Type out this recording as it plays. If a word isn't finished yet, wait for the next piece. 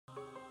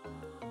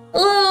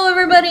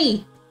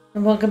everybody!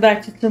 And welcome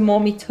back to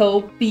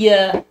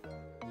Miitopia.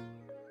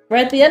 We're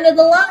at the end of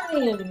the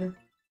line!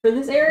 For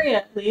this area,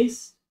 at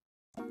least.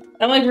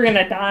 I'm like we're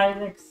gonna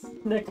die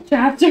next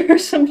chapter or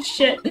some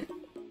shit.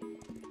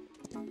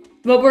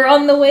 But we're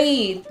on the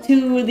way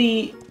to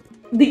the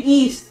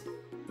east.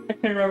 I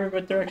can't remember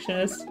what direction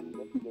it is.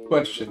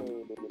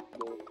 Question.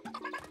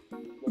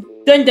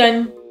 Dun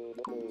dun!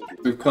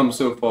 We've come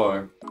so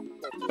far.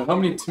 So how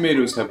many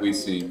tomatoes have we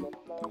seen?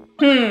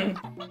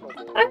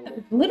 I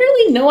have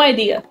literally no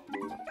idea.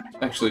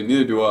 Actually,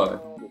 neither do I.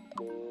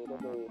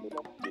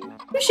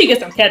 We should get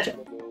some ketchup.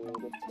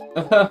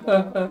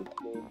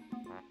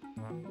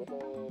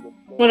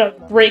 What a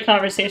great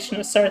conversation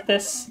to start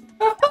this.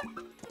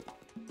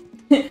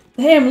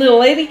 Damn, little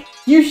lady,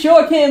 you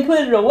sure can put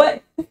it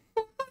away.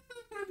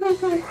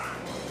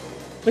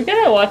 We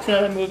gotta watch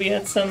another movie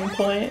at some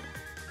point.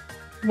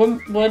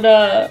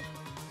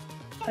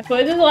 I feel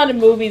like there's a lot of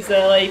movies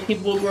that like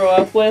people grow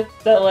up with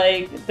that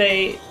like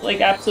they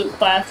like absolute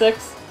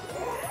classics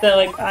that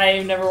like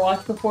I've never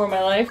watched before in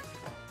my life.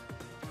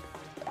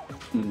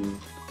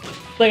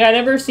 Like I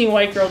never seen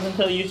White Girls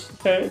until you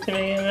showed it to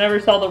me, and I never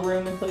saw The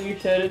Room until you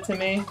showed it to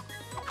me.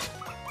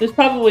 There's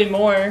probably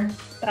more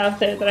out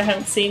there that I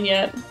haven't seen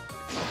yet.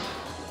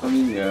 I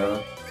mean,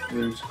 yeah,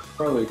 there's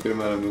probably a good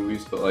amount of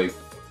movies, but like,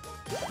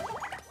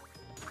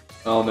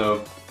 I don't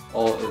know.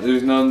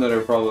 There's none that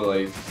are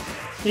probably like.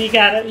 You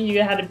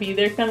had to be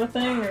there kind of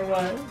thing, or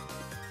what?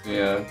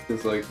 Yeah,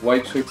 because like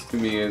White Chicks to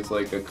me is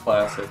like a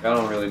classic. I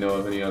don't really know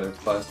of any other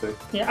classic.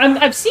 Yeah,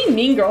 I've seen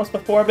Mean Girls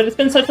before, but it's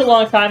been such a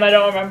long time I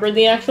don't remember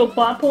the actual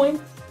plot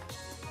point.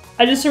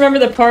 I just remember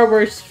the part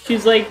where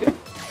she's like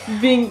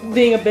being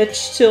a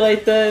bitch to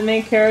like the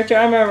main character.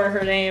 I remember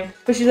her name,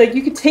 but she's like,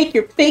 "You could take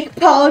your fake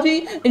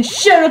apology and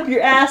shut up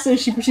your ass," and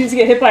she proceeds to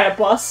get hit by a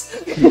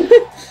bus.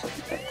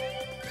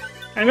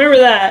 I remember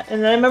that,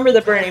 and then I remember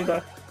the burning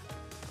book.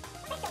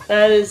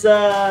 That is,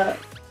 I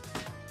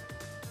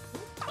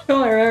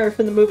don't remember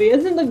from the movie.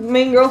 Isn't the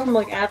main girl from,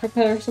 like,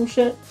 Africa or some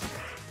shit?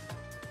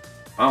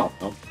 I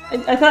don't know.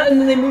 I thought,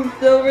 and then they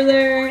moved over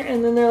there,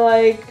 and then they're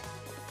like...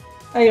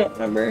 I don't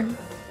remember.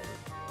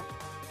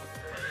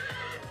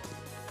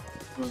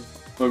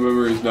 My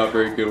memory is not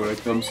very good when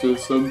it comes to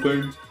some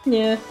things.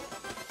 Yeah.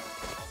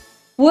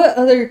 What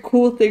other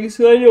cool things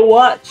do I need to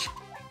watch?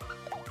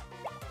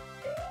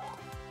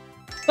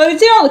 Well, I've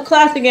seen all the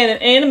classic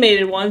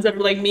animated ones that are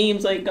like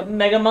memes, like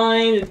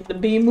Megamind, and the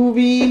Bee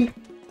Movie,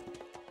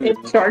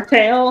 and Shark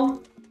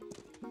Tale.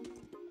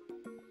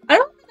 I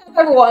don't think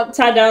I've ever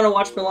sat down and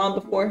watched Milan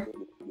before.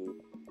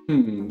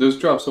 Those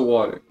drops of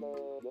water.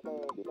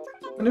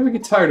 I never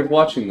get tired of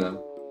watching them.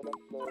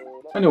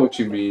 I know what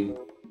you mean.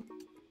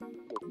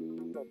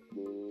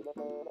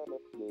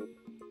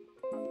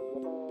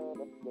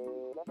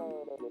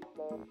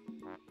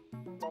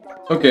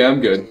 Okay, I'm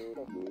good.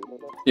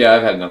 Yeah,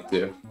 I've had enough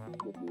too.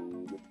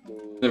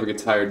 Never get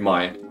tired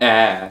my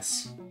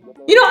ass.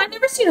 You know, I've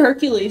never seen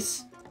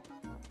Hercules.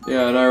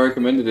 Yeah, and I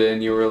recommended it,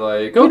 and you were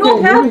like,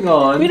 "Okay, moving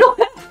on." We don't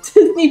have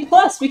Disney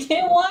Plus. We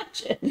can't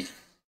watch it.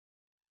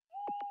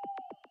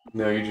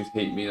 No, you just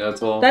hate me.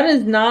 That's all. That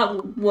is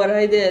not what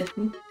I did.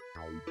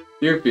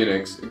 Dear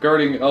Phoenix,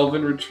 guarding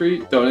Elven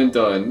Retreat, done and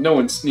done. No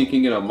one's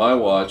sneaking in on my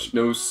watch.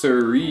 No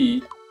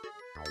siree.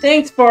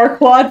 Thanks,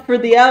 Farquaad, for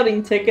the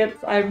outing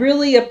tickets. I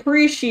really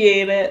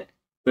appreciate it.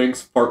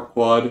 Thanks,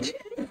 Farquaad.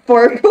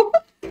 Farquaad.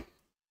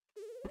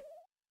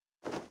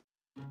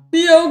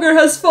 The ogre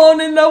has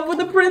fallen in love with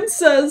the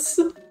princess!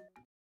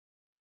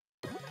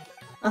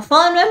 A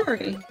fond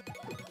memory.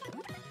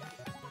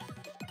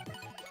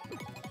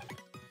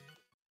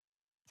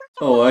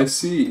 Oh, I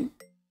see.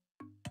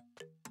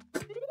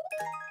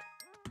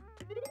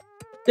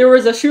 There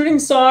was a shooting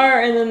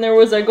star, and then there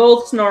was a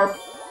gold snarp.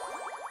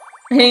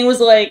 And he was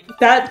like,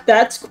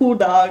 that's cool,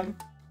 dog.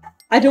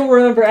 I don't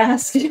remember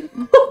asking.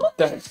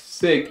 That's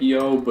sick,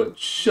 yo, but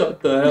shut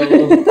the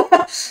hell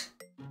up.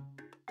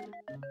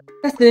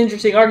 That's an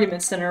interesting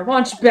argument, Senator. Why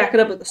don't you back it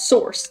up with a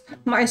source?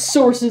 My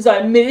source is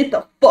I made it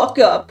the fuck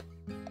up.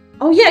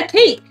 Oh yeah,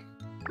 cake!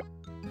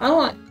 I don't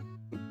want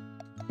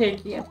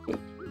cake, yeah, cake.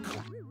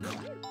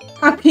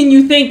 How can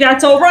you think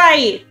that's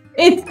alright?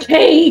 It's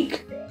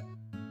cake!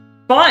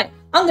 Fine,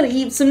 I'm gonna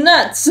eat some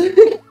nuts.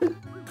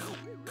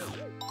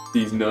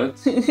 These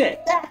nuts? Got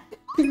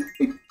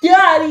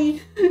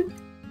it!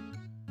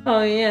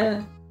 Oh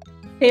yeah.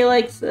 Kay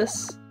likes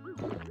this.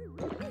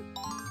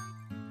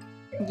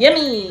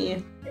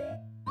 Yummy!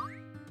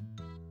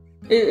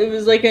 It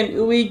was like an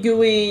ooey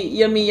gooey,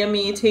 yummy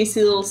yummy,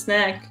 tasty little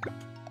snack.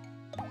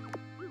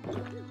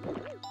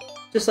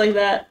 Just like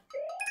that.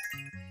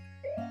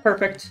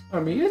 Perfect. I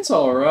mean, it's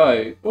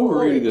alright. We'll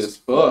read this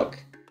book.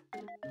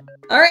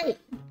 Alright!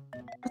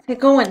 Let's get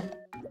going.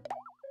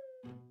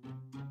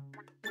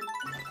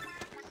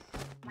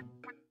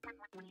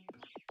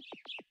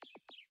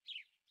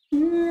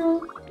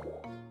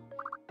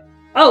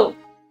 Oh!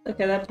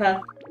 Okay, that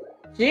path.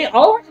 Gee,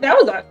 oh, that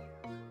was a...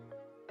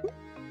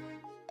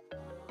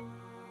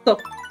 The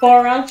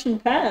far option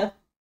path.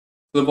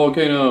 The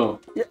volcano.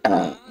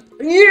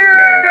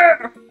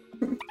 Yeah!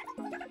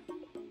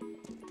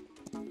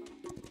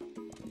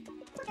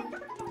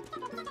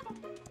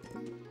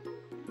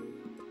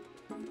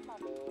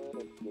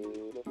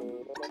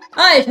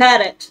 I've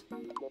had it.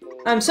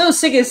 I'm so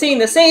sick of seeing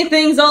the same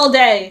things all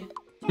day.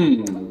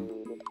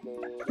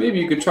 Maybe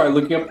you could try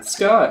looking up at the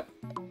sky.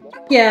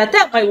 Yeah,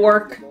 that might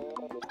work.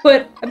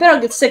 But I bet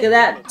I'll get sick of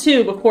that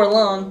too before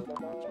long.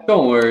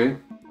 Don't worry.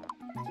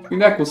 Your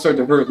neck will start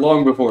to hurt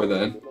long before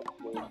then.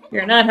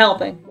 You're not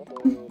helping.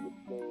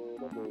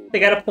 They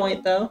got a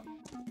point though.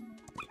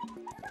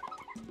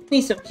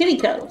 Need some kitty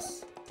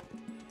cuddles.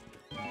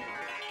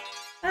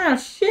 Oh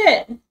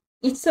shit!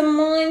 It's a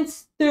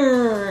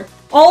monster!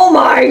 Oh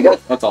my god!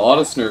 That's a lot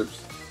of snurps.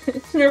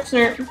 Snurp,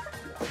 snurp.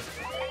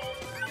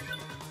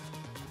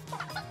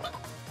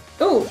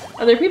 Oh,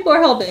 other people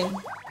are helping.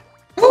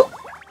 Oh,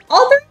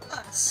 all three of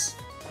us!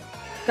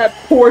 That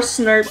poor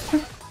snurp.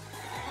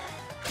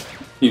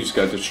 He just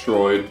got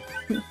destroyed.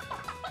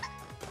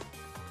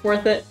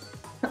 Worth it.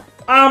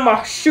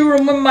 I'ma shoot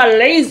him with my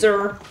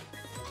laser.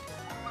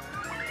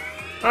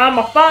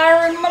 I'ma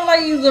fire in my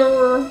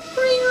laser.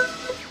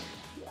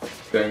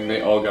 Dang,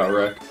 they all got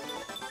wrecked.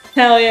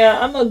 Hell yeah,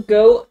 I'm a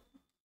goat.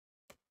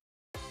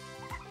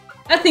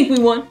 I think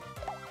we won.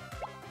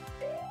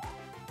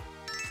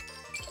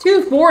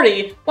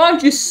 240. Why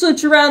don't you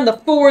switch around the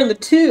 4 and the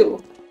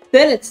 2?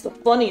 Then it's the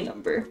funny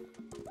number.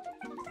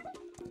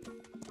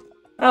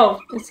 Oh,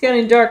 it's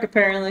getting dark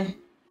apparently.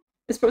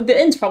 The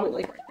end's probably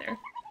like right there.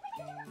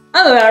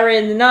 I'm about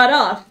ready to nod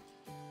off.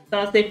 It's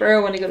not safe for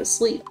everyone to go to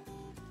sleep.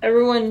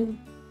 Someone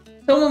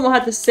will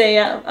have to stay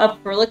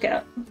up for a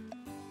lookout.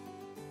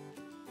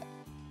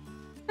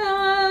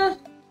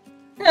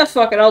 Yeah,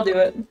 fuck it, I'll do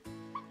it.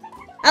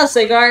 I'll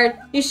say guard.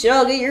 You should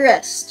all get your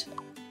rest.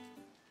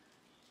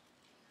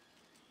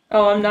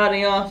 Oh, I'm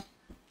nodding off.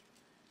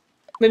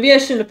 Maybe I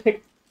shouldn't have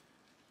picked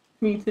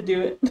me to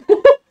do it.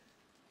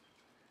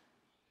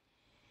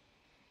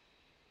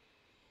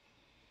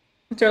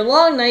 After a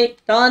long night,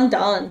 dawn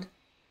dawned.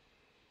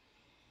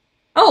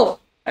 Oh,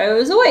 I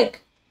was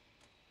awake.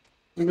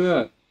 Look at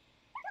that.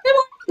 Good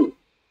morning.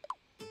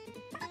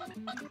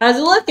 How's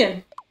it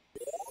looking?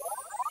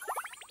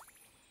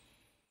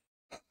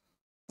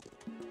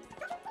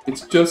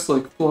 It's just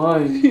like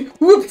flying.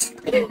 Whoops!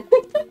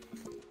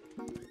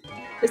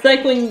 It's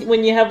like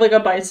when you have like a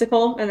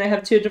bicycle and they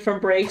have two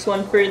different brakes,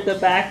 one for the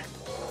back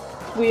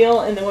wheel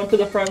and then one for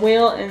the front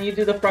wheel, and you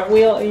do the front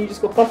wheel and you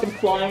just go fucking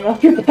flying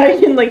off your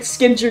bike and like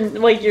skid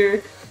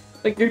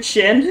your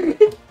chin.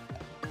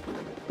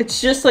 It's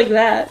just like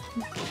that.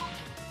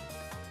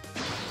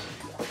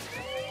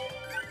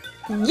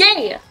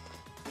 Yeah!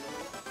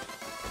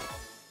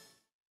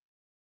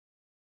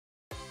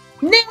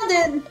 Nailed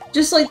it!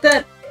 Just like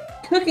that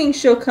cooking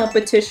show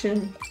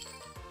competition.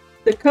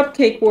 The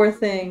Cupcake War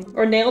thing.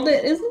 Or Nailed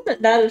It? Isn't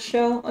that a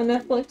show on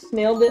Netflix?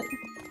 Nailed It?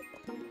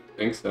 I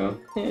think so.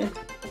 Yeah.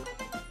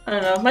 I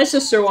don't know. My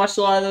sister watched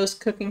a lot of those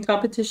cooking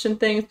competition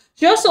things.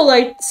 She also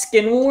liked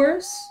Skin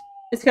Wars.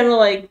 It's kind of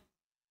like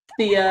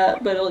the,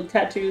 but like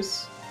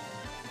tattoos.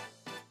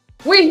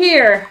 We're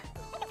here!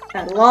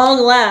 At long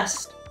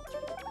last.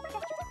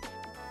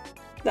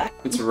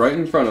 It's right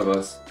in front of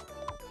us.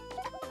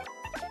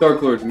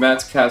 Dark Lord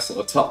Matt's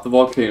castle atop the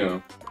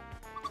volcano.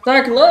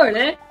 Dark Lord,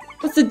 eh?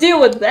 What's the deal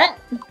with that?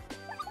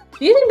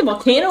 Do you think the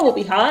volcano will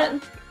be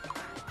hot?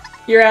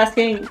 You're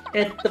asking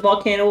if the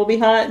volcano will be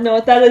hot? No,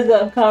 that is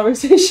a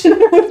conversation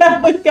I would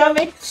have with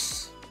Gummy.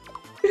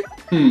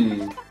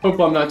 Hope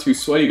I'm not too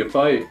sweaty to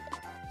fight.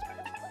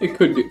 It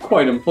could get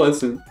quite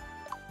unpleasant.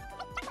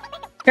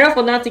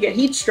 Careful not to get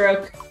heat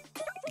stroke.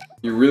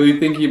 You're really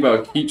thinking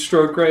about heat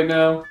stroke right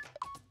now?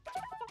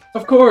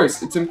 Of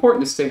course, it's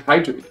important to stay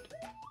hydrated.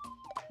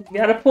 You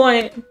got a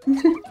point.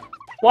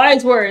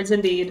 Wise words,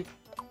 indeed.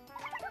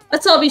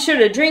 Let's all be sure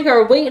to drink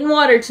our weight in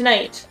water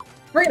tonight.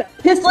 We're gonna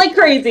piss like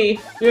crazy.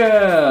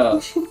 Yeah.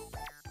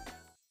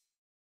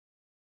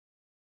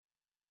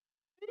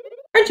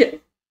 Aren't you?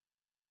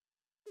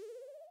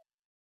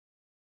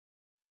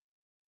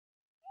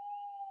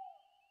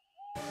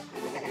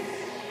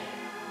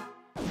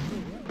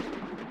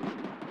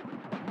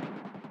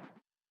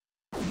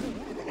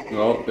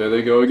 Oh, there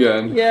they go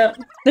again. Yeah.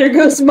 There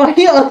goes my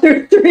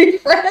other 3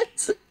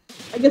 friends.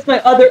 I guess my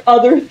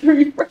other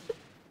 3 friends.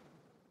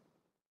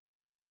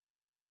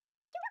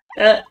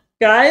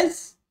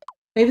 Guys?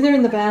 Maybe they're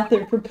in the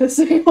bathroom for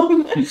pissing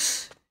on me.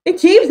 It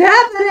keeps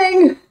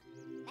happening!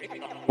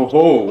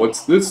 Oh,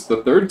 what's this? The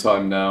 3rd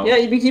time now. Yeah,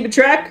 you been keeping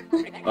track?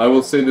 I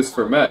will say this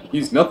for Matt.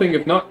 He's nothing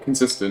if not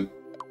consistent.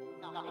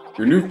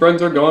 Your new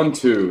friends are gone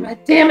too. God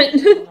damn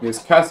it! His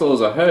castle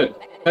is ahead.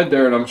 Head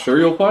there and I'm sure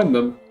you'll find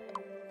them.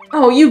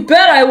 Oh, you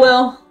bet I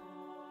will!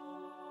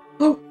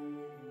 Oh.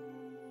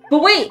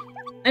 But wait!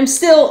 I'm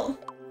still...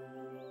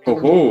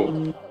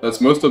 Oh,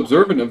 that's most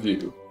observant of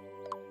you.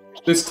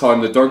 This time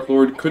the Dark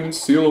Lord couldn't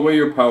seal away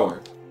your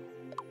power.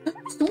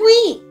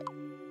 Sweet!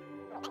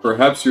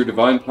 Perhaps your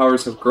divine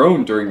powers have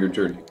grown during your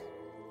journey.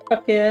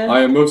 Fuck yeah.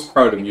 I am most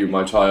proud of you,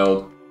 my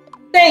child.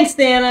 Thanks,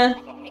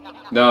 Dana!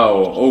 Now,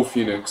 O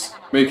Phoenix,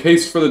 make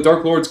haste for the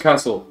Dark Lord's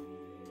castle.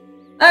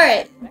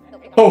 Alright.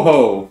 Ho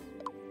ho!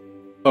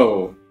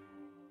 Ho.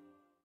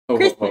 Ho ho ho.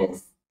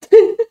 Christmas.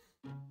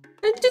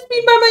 It's just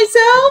me by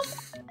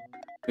myself?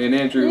 And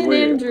Andrew, And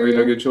wait, Andrew. are you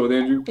not gonna chill with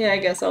Andrew? Yeah, I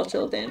guess I'll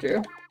chill with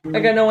Andrew. I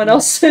got no one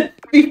else to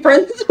be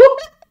friends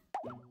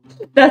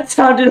with. That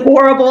sounded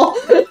horrible.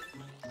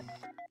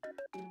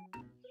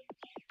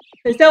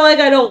 It's not like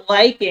I don't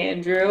like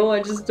Andrew,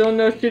 I just don't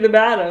know shit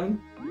about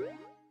him.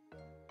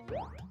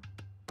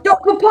 Yo,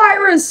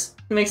 Papyrus!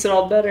 Makes it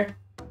all better.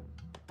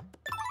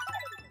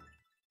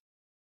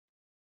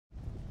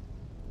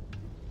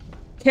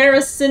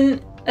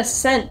 Kerosene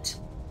Ascent.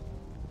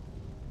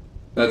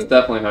 That's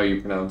definitely how you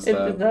pronounce Is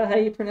that. that how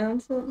you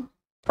pronounce it?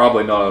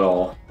 Probably not at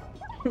all.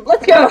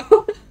 Let's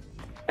go!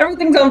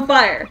 Everything's on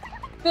fire.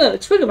 Ugh, a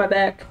twig on my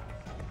back.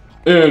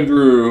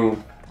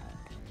 Andrew!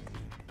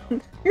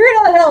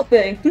 You're not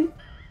helping!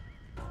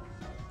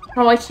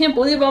 Oh, I can't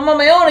believe I'm on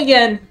my own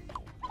again!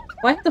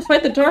 Do I have to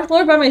fight the Dark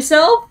Lord by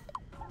myself?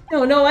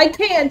 No, I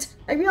can't!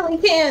 I really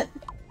can't!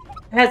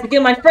 I have to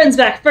get my friends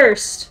back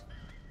first!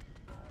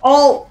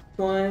 All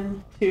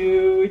 1,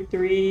 2,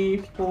 3,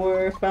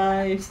 4,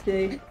 5,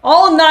 6...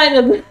 All 9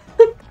 of them!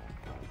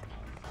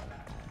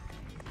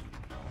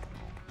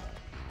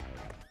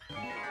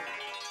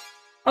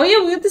 Oh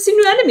yeah, we have to see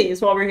new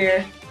enemies while we're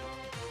here.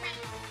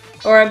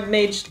 Or a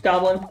mage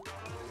goblin.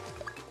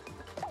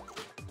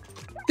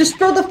 Just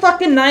throw the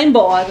fucking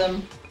 9-ball at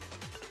them.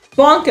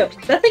 Bonk him.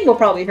 That thing will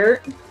probably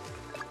hurt.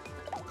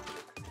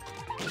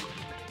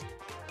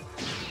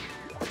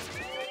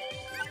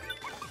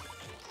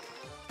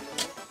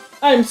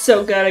 I'm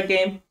so good at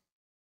game.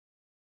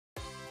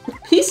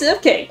 Piece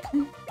of cake.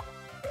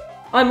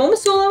 I'm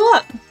almost a level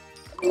up.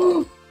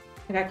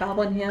 I got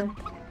goblin hand.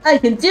 I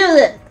can do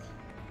this!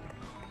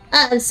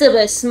 I'm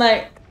super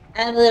smart.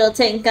 I'm a little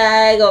tank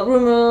guy, I go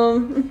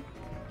room.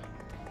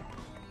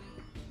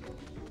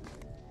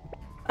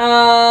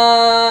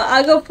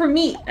 I'll go for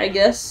meat, I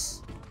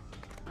guess.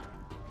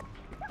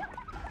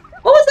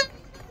 What was that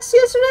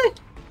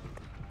yesterday?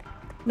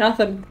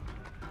 Nothing.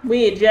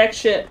 We ate jack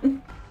shit.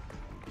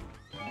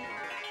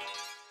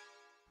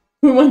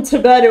 We went to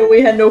bed and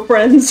we had no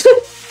friends.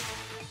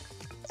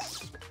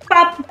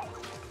 Pop!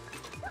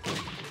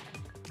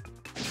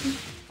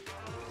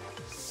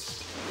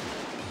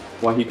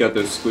 Why he got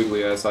those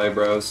squiggly ass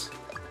eyebrows?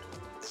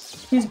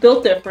 He's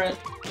built different.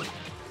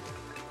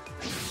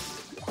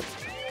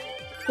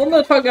 One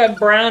motherfucker got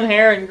brown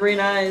hair and green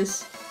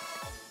eyes.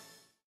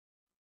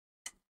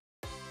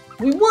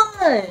 We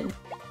won!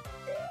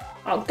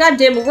 Oh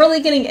goddamn, we're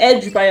really getting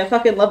edged by a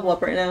fucking level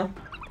up right now.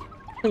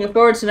 Looking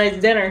forward to tonight's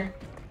dinner.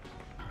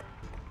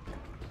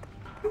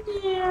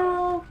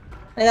 Yeah.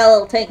 I got a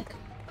little tank.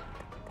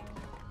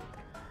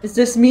 Is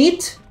this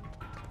meat?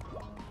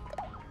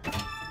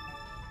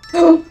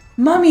 Oh,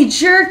 mommy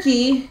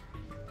jerky!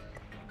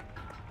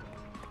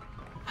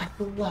 I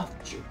love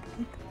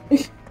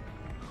jerky.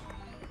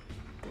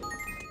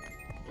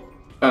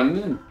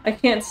 I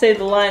can't say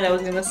the line I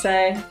was gonna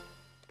say,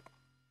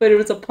 but it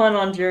was a pun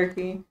on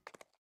jerky.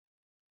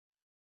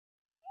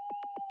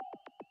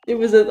 It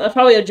was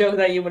probably a joke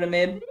that you would have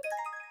made.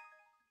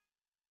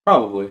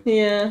 Probably.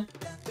 Yeah.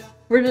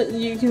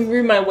 You can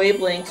read my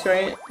wavelengths,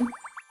 right?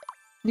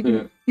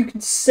 You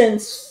can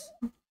sense.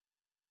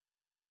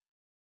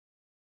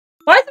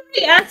 Why is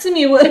everybody asking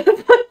me what?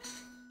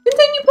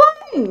 Continue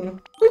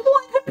playing! We've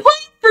only been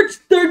playing for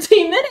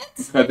 13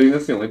 minutes! I think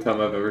that's the only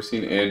time I've ever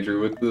seen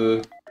Andrew with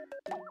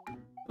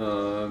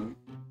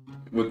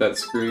that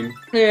screen.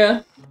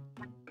 Yeah.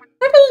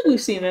 I believe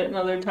we've seen it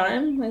another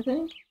time, I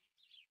think.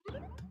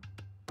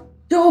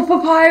 Yo,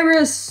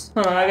 Papyrus!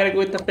 Hold on, I gotta go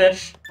with the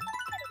fish.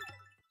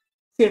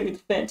 It's gonna be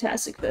the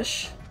fantastic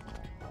fish.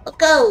 Let's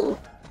go!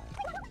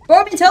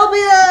 For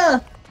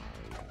Miitopia!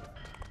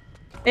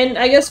 And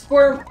I guess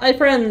for my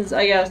friends,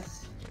 I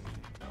guess.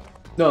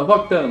 No,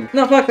 fuck them!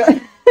 No, fuck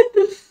that.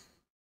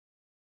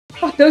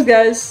 Fuck those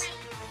guys.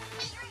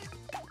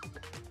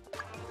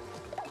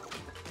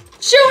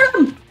 Shoot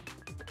him!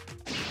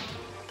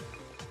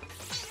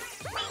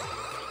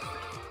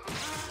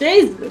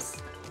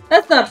 Jesus.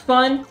 That's not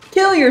fun.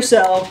 Kill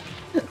yourself.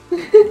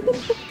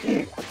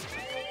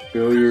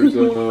 Kill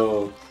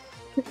yourself.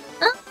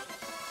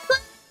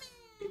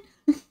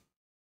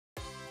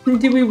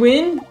 Did we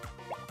win?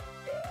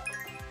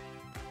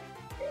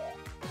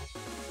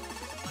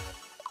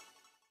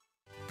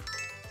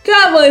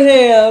 Goblin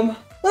ham!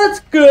 Let's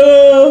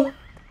go!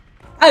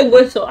 I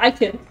whistle. I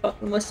can't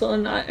fucking whistle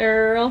in that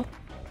IRL.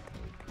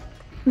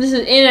 This is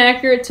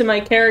inaccurate to my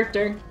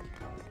character.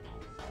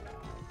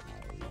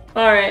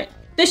 Alright.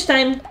 Fish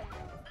time!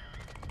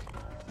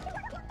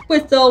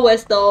 Whistle,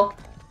 whistle.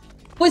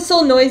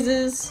 Whistle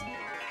noises.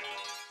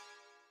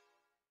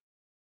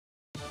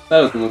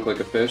 That doesn't look like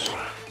a fish.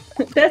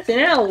 That's an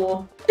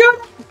owl.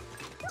 Go!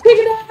 Take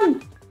it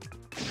down!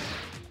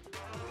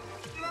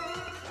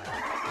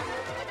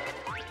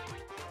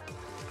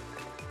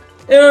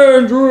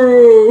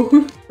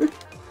 Andrew!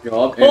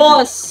 Yup,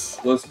 Boss!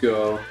 Let's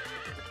go.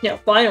 Yeah,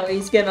 finally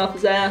he's getting off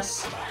his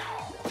ass.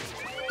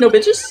 No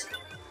bitches?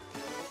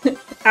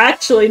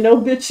 Actually, no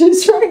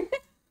bitches, right?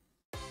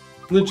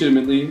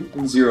 Legitimately,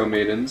 0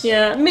 maidens.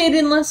 Yeah,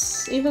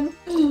 maidenless, even.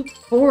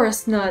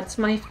 Forest nuts,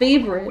 my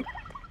favorite.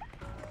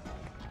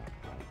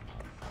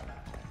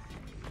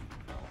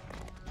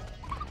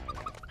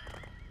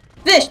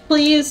 Fish,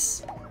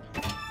 please!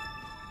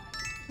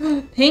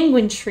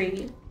 Penguin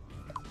treat.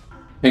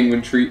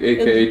 Penguin treat,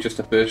 aka just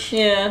a fish.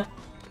 Yeah.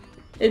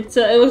 It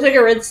looks like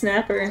a red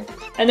snapper.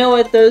 I know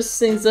what those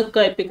things look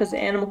like because of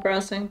Animal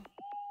Crossing.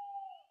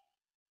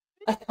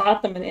 I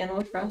caught them in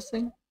Animal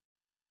Crossing.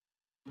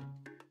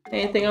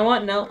 Anything I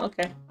want? No?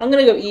 Okay. I'm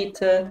gonna go eat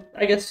to,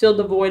 I guess, fill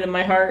the void in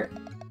my heart.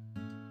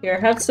 Here,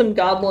 have some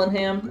goblin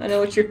ham. I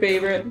know it's your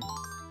favorite.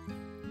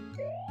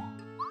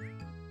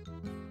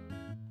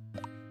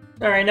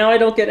 Alright, now I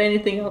don't get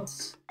anything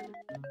else.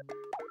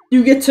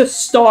 You get to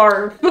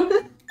starve!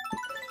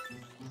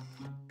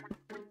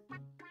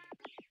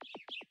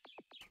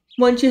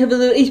 Why don't you have a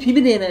little HP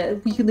banana,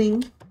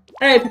 weakling?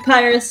 Alright,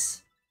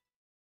 Papyrus.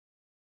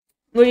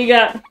 What do you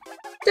got?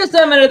 Just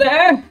a minute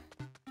there!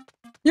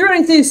 You're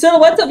running these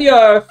silhouettes of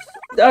your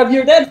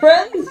dead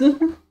friends?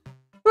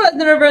 What,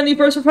 never any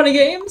first for funny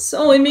games?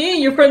 Only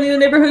me, your friendly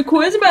neighborhood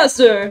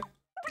quizmaster!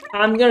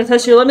 I'm gonna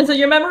test your limits of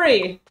your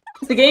memory!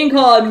 It's a game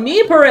called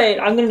Me Parade!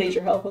 I'm gonna need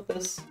your help with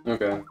this.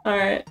 Okay.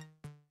 Alright.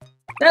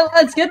 Now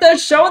let's get the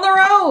show on the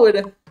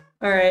road!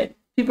 Alright.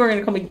 People are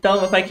gonna call me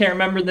dumb if I can't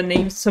remember the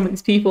names of some of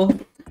these people.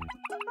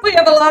 We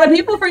have a lot of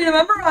people for you to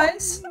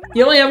memorize!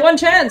 You only have one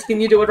chance, can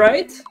you do it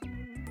right?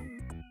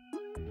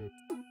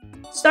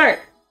 Start!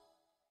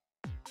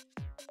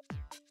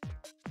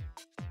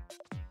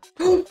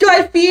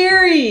 Guy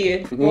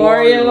Fieri!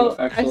 Wario,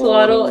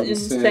 Axolotl, and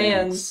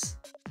Sans.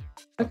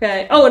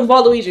 Okay. Oh, and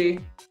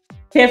Waluigi.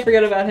 Can't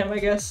forget about him, I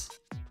guess.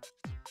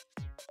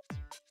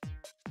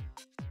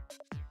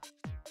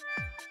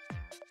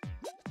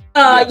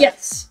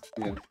 Yes.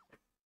 Yeah.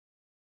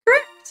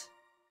 Correct!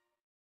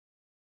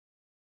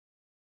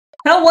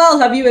 How well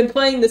have you been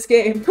playing this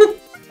game?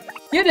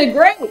 You did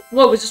great!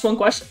 What, was just one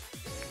question?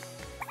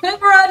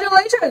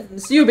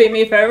 Congratulations! You beat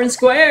me fair and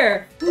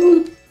square!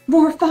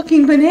 More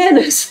fucking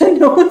bananas that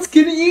no one's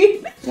gonna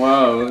eat!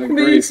 Wow,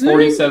 great.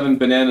 47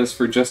 bananas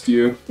for just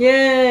you.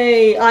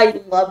 Yay!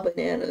 I love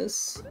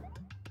bananas.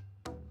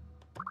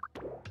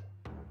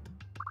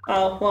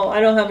 Oh, well, I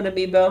don't have an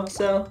amiibo,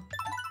 so...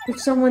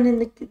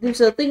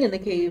 There's a thing in the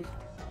cave.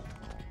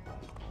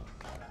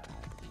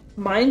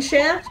 Mine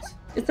shaft?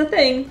 It's a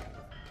thing.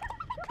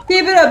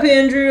 Keep it up,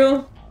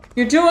 Andrew!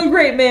 You're doing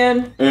great,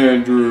 man!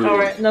 Andrew!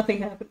 Alright,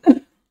 nothing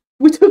happened.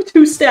 We took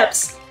 2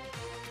 steps.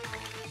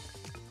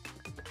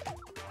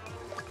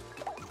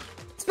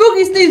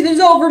 Spooky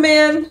season's over,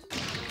 man!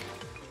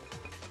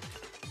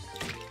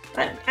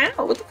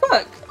 Ow, what the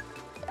fuck?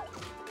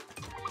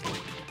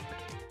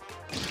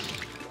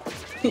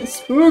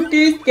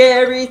 Spooky,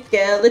 scary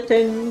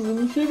skeletons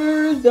and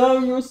shivers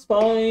down your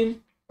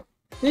spine.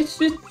 This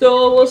shit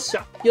will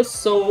shock your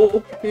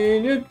soul.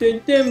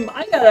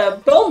 I got a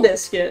bone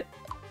biscuit.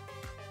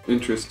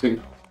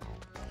 Interesting.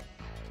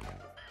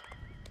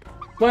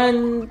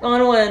 One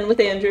with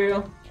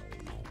Andrew.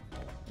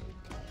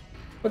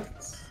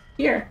 What's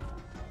here?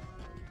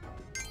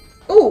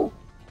 Oh!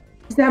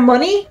 Is that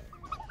money?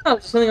 Oh,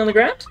 there's something on the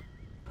ground?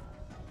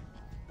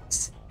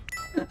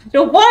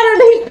 Yo, why are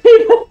these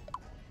people?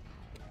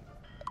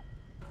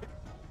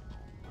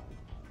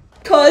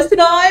 Cause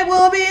tonight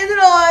will be the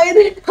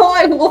night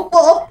I will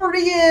fall for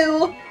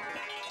you!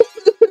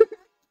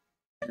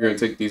 You're gonna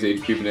take these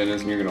HP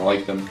bananas and you're gonna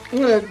like them. I'm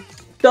gonna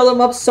shove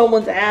them up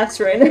someone's ass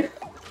right now.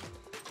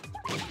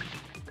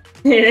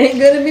 It ain't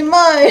gonna be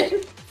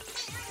mine!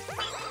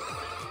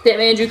 Damn,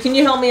 Andrew, can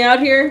you help me out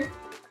here?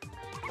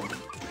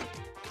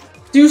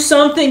 Do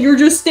something, you're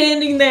just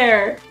standing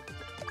there!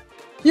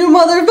 You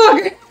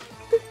motherfucker!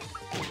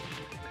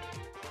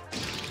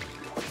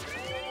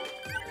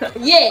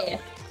 Yeah!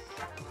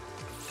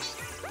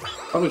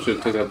 Probably should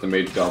have took out the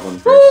mage goblin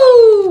first.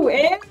 Woo!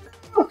 And...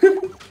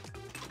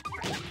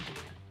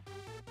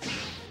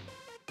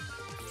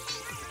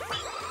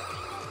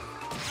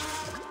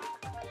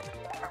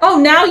 Oh,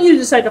 now you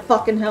decide to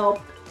fucking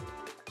help.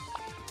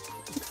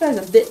 This guy's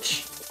a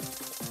bitch.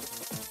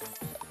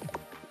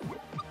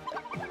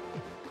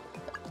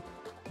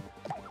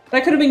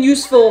 That could have been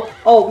useful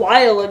a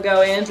while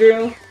ago,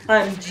 Andrew.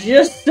 I'm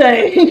just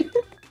saying.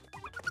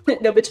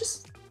 No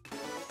bitches.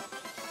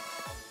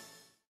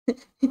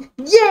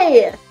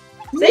 Yeah!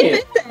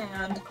 Safe and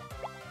sound.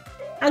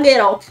 I'll get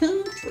all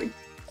country.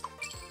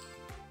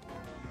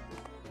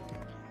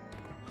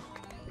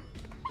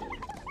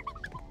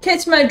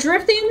 Catch my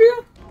drift,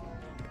 Andrew?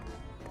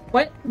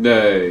 What?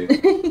 Nay.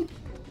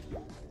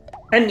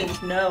 That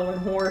means no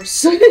and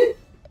horse. Oh,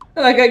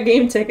 I got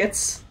game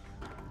tickets.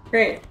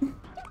 Great.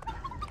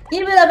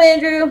 Keep it up,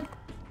 Andrew.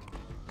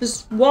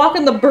 Just walk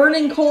in the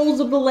burning coals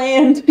of the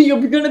land.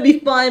 You're gonna be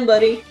fine,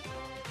 buddy.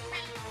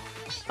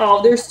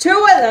 Oh, there's 2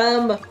 of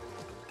them!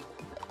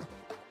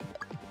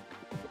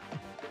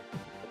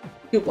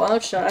 Dude,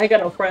 wild shot. I got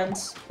no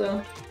friends,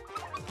 so...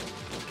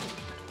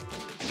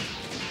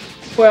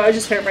 Well, I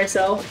just hurt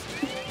myself.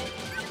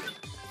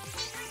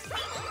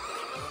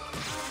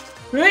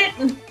 Right?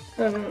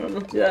 No,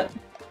 don't do that.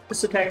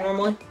 Just attack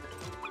normally.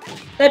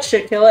 That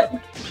should kill it.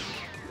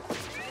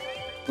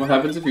 What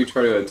happens if you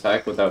try to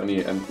attack without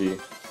any MP?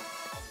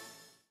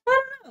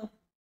 I don't know.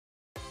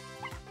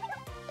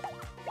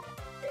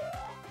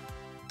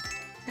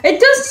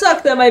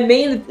 sucks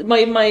that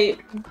my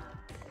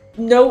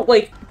no,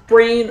 like,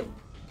 brain...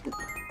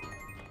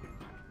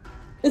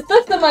 It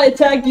sucks that my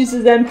attack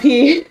uses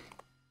MP.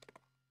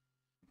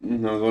 I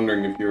was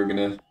wondering if you were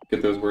gonna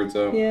get those words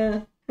out.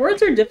 Yeah.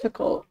 Words are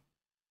difficult.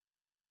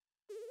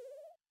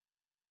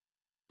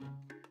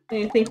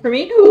 Anything for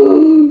me?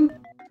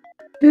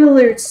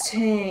 Billiards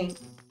tank.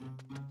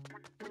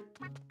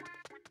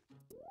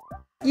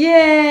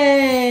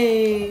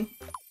 Yay!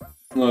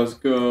 Let's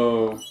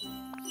go.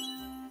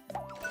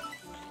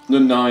 The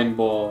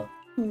 9-ball.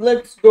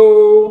 Let's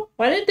go.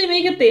 Why didn't they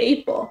make it the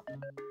 8-ball?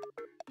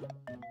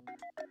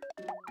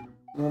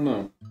 I don't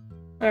know.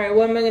 Alright,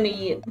 what am I gonna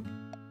eat?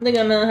 I think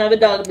I'm gonna have a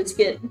dog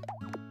biscuit.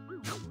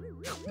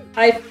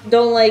 I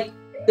don't like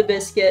the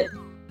biscuit.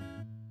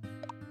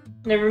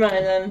 Never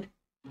mind then.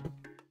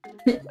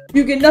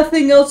 You get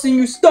nothing else and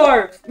you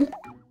starve!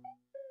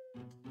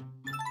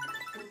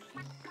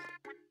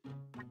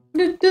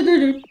 There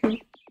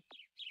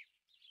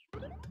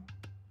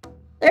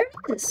it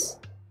is!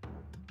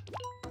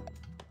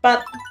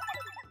 But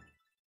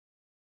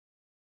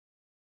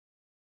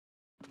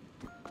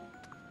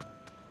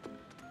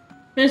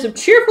there's some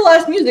cheerful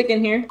ass music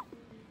in here.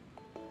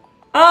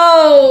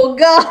 Oh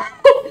god!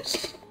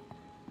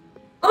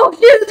 Oh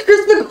shit, it's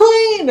Chris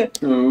Mclean!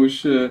 Oh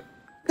shit.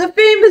 The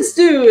famous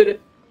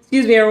dude!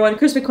 Excuse me everyone,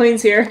 Chris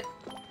Mclean's here.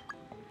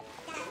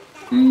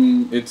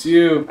 It's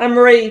you. I'm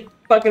already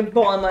fucking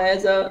bawling my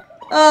eyes out.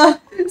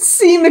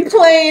 C.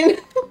 McLean!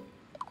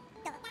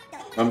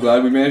 I'm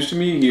glad we managed to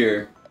meet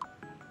here.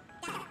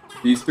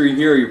 These three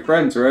here are your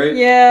friends, right?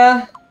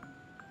 Yeah.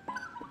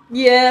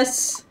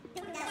 Yes.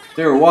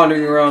 They were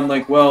wandering around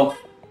like, well,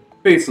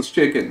 faceless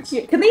chickens.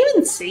 Yeah, can they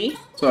even see?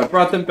 So I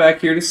brought them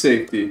back here to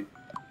safety.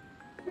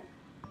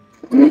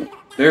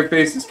 Their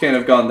faces can't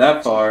have gone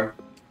that far.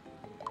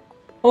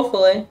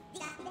 Hopefully.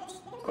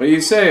 What do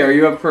you say? Are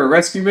you up for a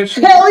rescue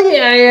mission? Hell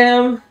yeah, I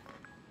am!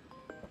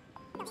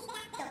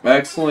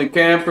 Excellent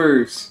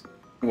campers.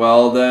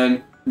 Well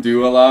then,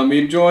 do allow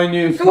me to join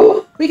you.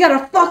 Oh, we got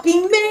a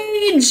fucking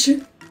mage!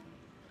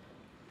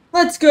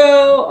 Let's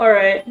go!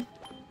 Alright.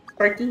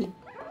 Sparky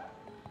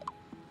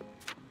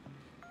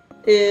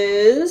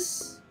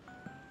is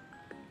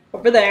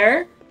over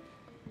there.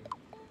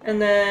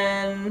 And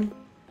then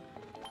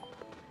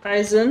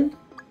Hayden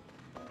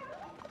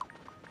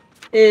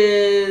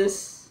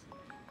is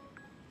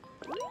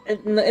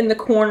in the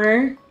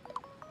corner.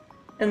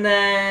 And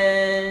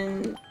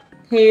then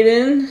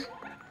Hayden.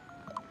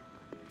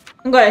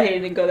 I'm glad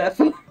Hayden didn't go that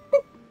far.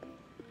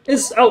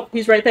 Oh,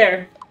 he's right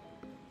there.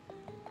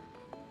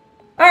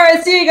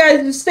 Alright, see you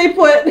guys. Just stay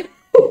put.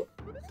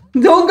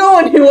 Don't go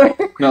anywhere.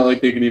 Not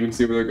like they can even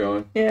see where they're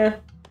going. Yeah.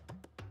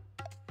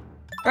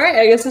 Alright,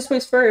 I guess this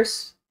way's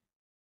first.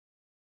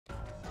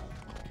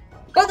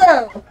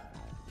 Go!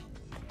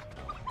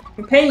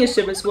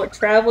 Companionship is what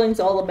traveling's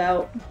all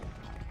about.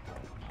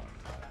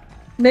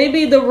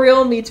 Maybe the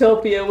real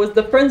Miitopia was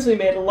the friends we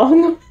made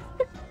along the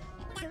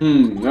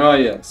way. Ah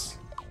yes.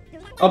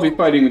 I'll be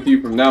fighting with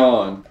you from now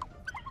on.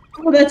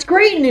 Oh, that's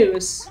great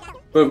news!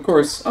 But of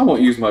course, I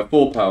won't use my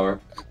full power.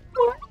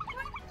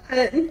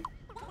 What? To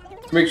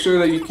make sure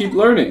that you keep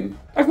learning.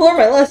 I've learned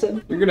my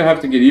lesson. You're gonna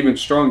have to get even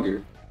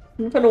stronger.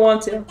 If I don't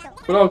want to.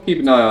 But I'll keep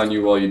an eye on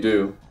you while you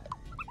do.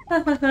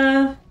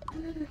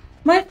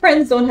 My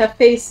friends don't have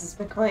faces,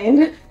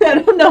 McLean. I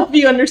don't know if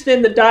you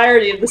understand the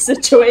direty of the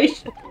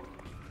situation.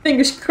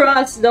 Fingers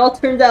crossed, it all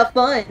turns out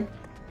fine.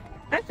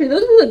 Actually,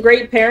 this is a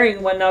great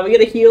pairing when we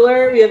get a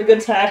healer, we have a good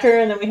attacker,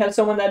 and then we have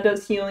someone that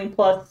does healing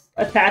plus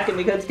attacking,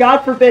 because God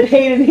forbid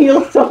Hayden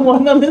heals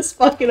someone on this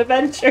fucking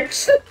adventure.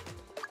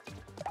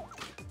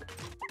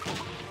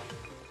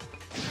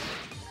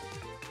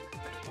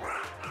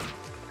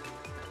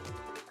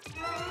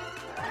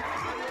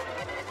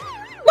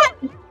 What?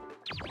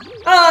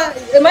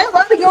 Am I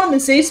allowed to go in the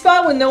safe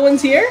spot when no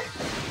one's here?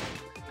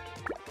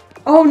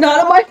 Oh,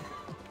 not on my...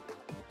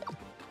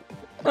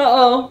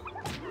 Uh-oh.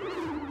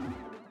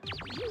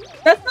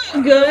 That's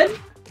not good.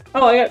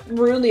 Oh, I got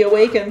rudely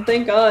awakened,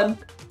 thank God.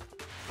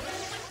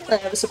 I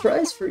have a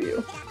surprise for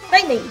you.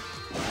 Lightning!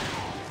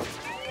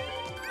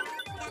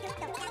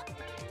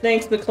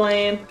 Thanks,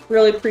 McLean.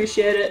 Really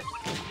appreciate it.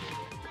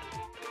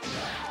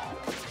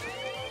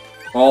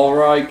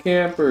 Alright,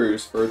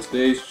 campers, for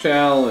today's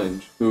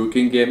challenge. Who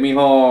can get me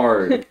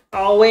hard?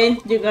 Oh, Wayne,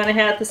 you're gonna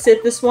have to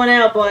sit this one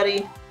out,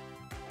 buddy.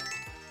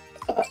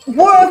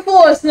 War of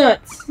Force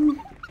Nuts!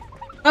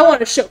 I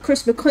want to show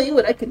Chris Mclean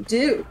what I can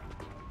do.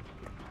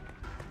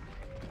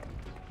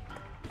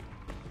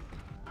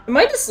 Am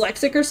I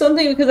dyslexic or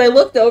something? Because I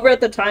looked over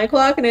at the time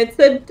clock and it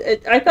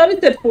said, I thought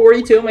it said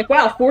 42. I'm like,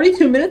 wow,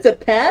 42 minutes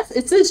have passed?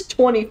 It says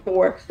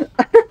 24.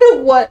 I don't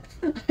know what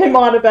I'm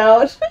on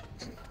about.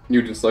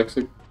 You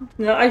dyslexic?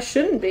 No, I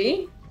shouldn't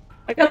be.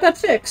 I got that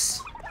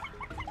fixed.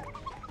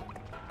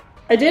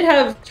 I did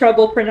have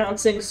trouble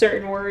pronouncing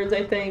certain words,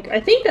 I think. I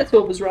think that's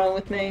what was wrong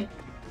with me.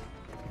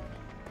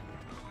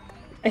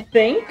 I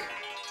think.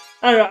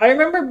 I don't know. I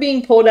remember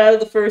being pulled out of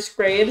the first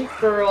grade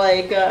for,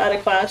 like, out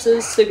of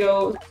classes to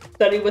go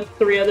study with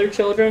 3 other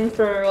children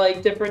for,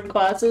 like, different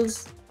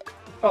classes.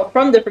 Oh,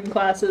 from different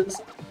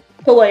classes.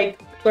 To,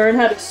 like, learn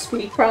how to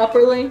speak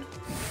properly.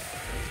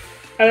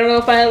 I don't know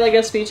if I had, like,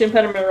 a speech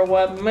impediment or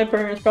what, but my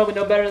parents probably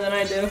know better than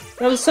I do.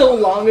 That was so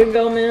long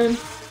ago, man.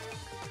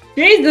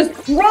 Jesus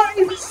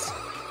Christ!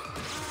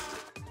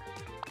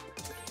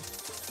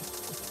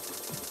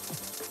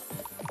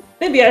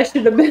 Maybe I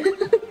should have been.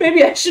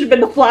 Maybe I should have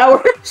been the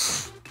flower.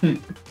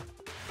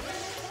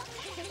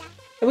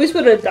 At least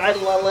would have died a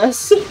lot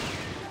less.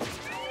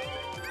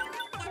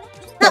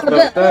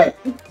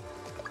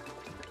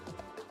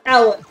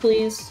 Outlet,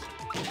 please.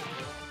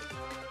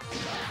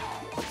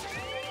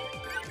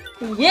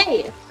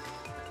 Yay!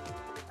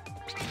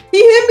 He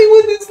hit me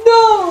with his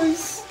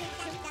nose!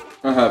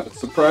 I have a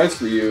surprise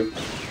for you.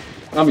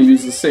 I'm gonna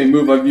use the same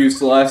move I've used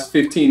the last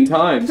 15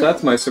 times.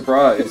 That's my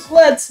surprise.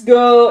 Let's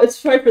go.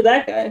 Let's try for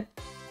that guy.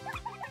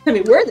 Let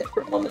me wear that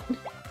for a moment.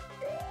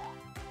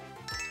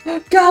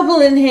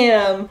 Goblin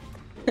ham!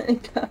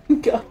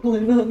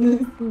 Goblin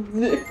on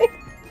this.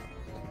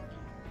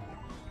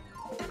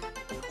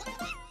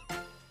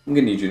 I'm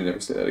gonna need you to never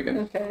say that again.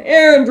 Okay,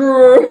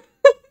 Andrew!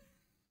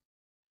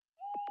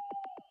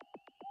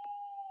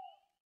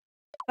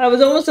 I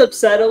was almost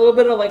upset a little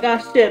bit. I'm like, ah,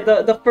 shit.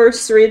 The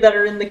first three that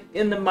are in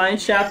the mine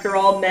shaft are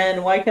all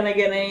men. Why can't I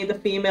get any of the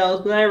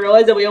females? But then I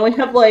realized that we only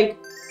have like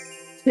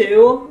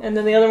 2, and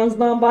then the other one's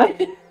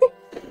non-binary.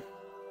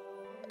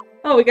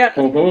 Oh, we got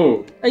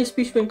Ice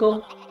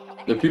Peachwinkle.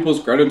 The people's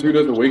gratitude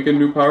has awakened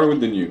new power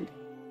within you.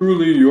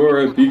 Truly, you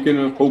are a beacon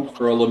of hope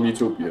for all of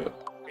Miitopia.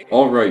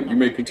 Alright, you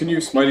may continue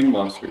smiting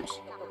monsters.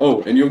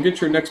 Oh, and you'll get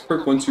your next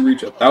perk once you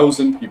reach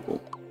 1,000 people.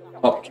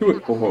 Up to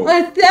it, ho-ho.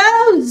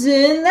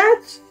 1,000?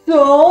 That's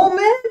so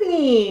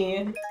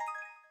many!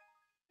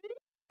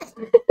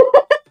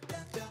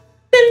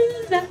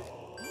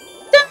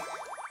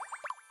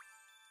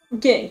 I'm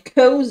getting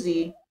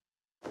cozy.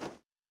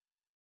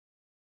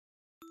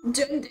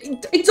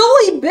 It's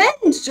only been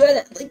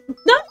like,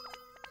 no!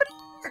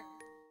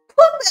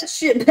 Put that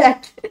shit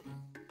back!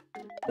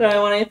 Do I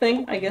want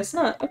anything? I guess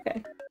not.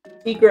 Okay.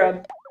 Eat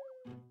grub.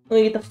 Let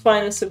me get the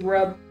finest of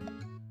grub.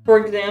 For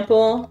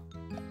example,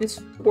 these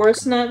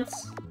forest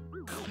nuts.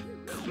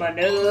 My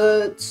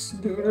nuts.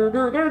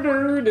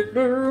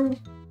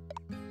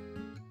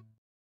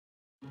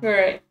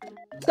 Alright.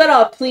 Set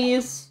up,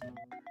 please.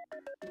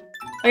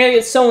 I gotta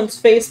get someone's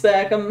face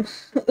back.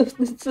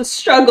 It's a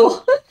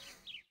struggle.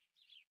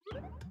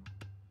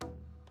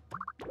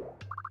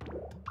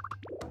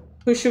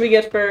 Who should we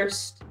get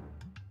first?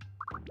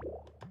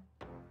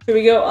 Should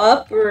we go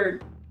up or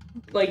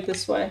like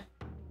this way?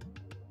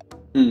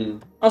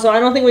 Also, I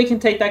don't think we can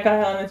take that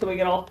guy on until we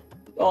get all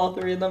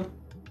 3 of them.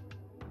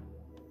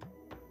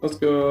 Let's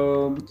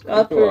go.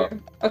 Up or up.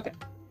 Okay.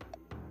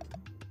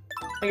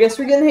 I guess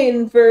we're getting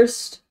Hayden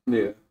first.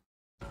 Yeah.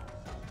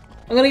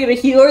 I'm gonna get a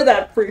healer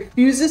that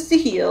refuses to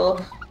heal.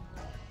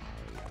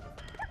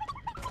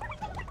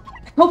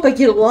 I hope I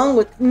get along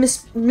with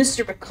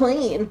Mr.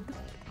 Mclean.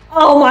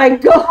 Oh my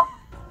god!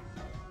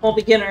 Well,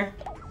 beginner.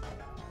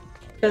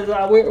 Because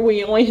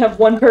we only have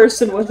 1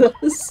 person with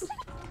us.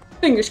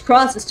 Fingers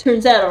crossed this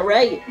turns out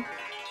alright.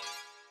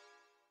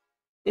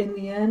 In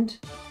the end,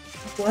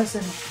 it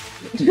wasn't.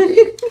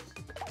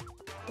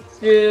 Let's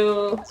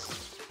do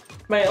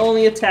my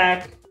only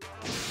attack.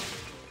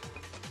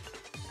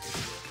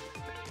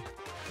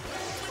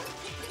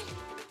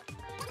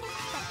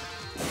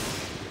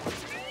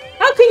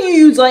 How can you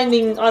use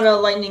lightning on a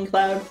lightning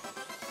cloud?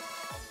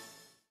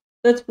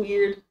 That's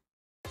weird.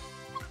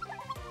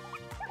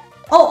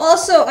 Oh,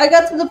 also, I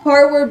got to the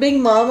part where Big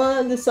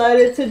Mama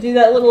decided to do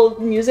that little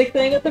music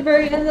thing at the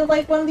very end of,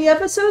 like, one of the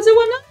episodes or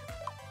whatnot.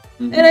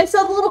 And I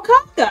saw the little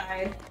cop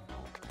guy.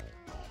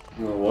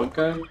 The what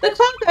guy? The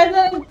cop guy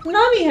that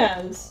Nami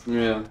has.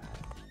 Yeah.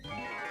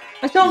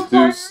 I saw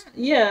him.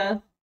 Yeah.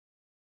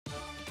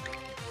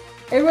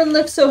 Everyone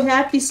looks so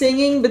happy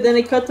singing, but then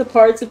it cut to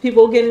parts of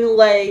people getting,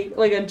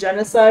 like a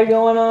genocide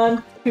going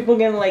on. People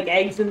getting, like,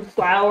 eggs and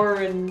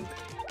flour and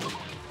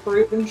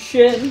fruit and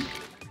shit.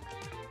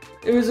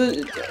 I was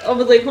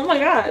like, oh my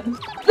god.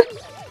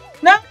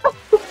 No!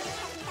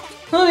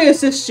 Let me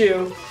assist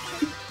you.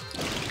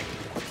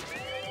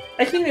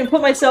 I can't even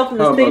put myself in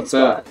the safe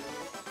spot.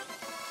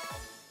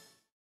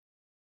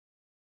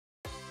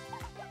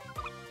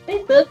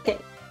 Hey, okay.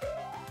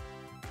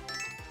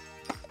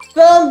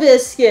 Bone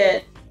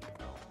biscuit!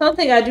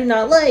 Something I do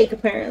not like,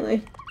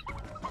 apparently.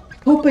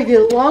 Hope I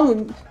get along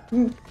with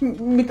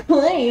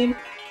Mclean.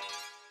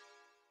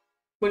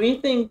 What do you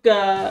think,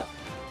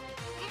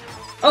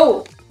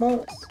 Oh!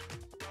 Moles.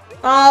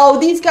 Oh,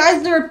 these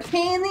guys are a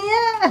pain in the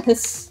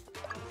ass!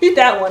 Shoot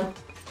that one.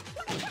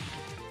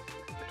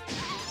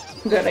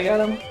 Good, I got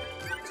him.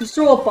 Just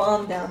throw a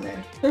bomb down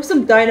there. There's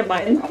some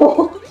dynamite in the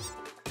hole.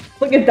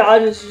 Look at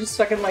dodges, you just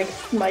fucking, like,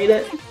 smite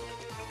it.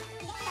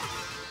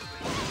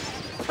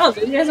 Oh,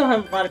 these guys don't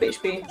have a lot of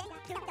HP.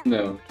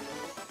 No.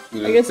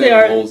 I guess they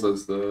are. Holes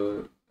as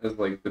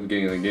like the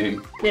beginning of the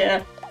game.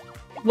 Yeah.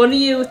 What do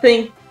you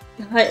think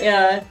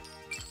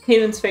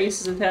Hayden's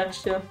face is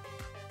attached to?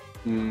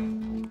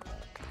 I'm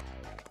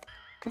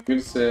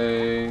gonna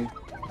say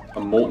a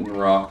molten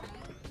rock.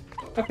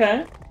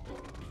 Okay.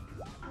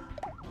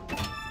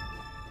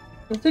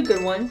 That's a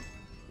good one.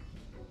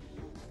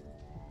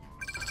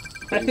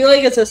 I feel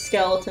like it's a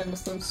skeleton of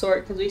some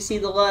sort because we see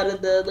a lot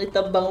of the like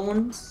the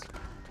bones.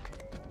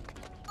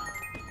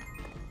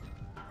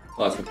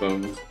 Lots of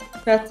bones.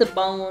 That's the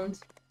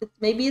bones.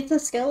 Maybe it's a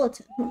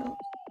skeleton. Who knows?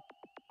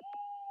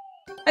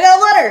 I got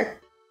a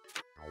letter!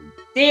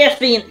 Dear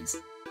Phoenix,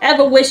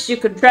 ever wish you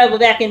could travel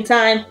back in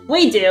time?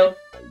 We do.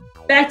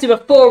 Back to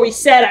before we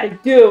said I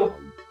do.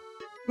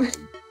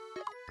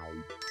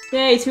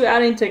 Yay, 2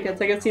 outing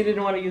tickets. I guess he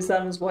didn't want to use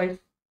that on his wife.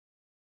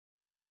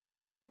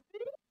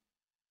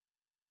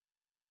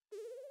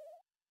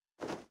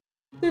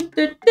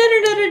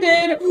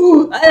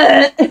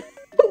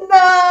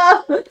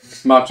 No!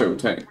 Macho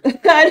tank.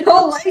 I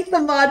don't like the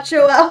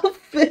macho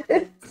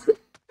outfits.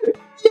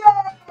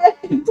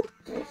 Yay!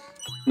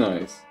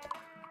 Nice.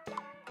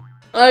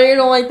 I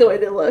don't like the way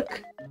they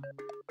look.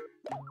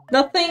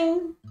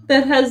 Nothing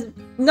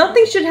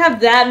should have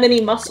that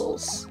many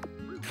muscles.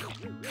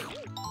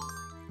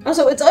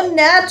 Also, it's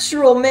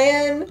unnatural,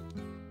 man!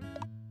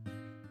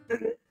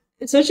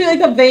 Especially like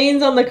the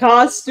veins on the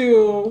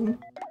costume.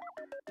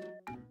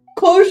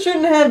 Clothes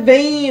shouldn't have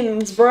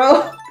veins,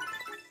 bro.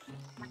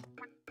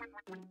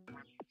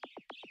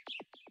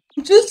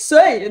 Just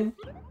saying.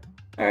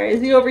 Alright,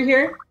 is he over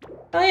here?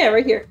 Oh yeah,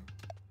 right here.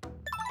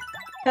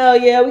 Hell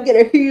yeah, we get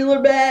a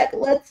healer back.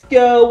 Let's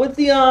go. What's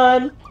he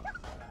on?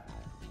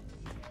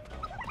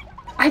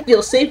 I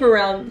feel safe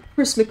around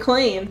Chris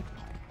Mclean.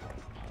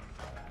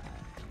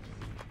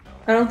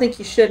 I don't think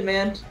you should,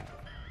 man.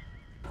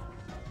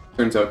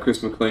 Turns out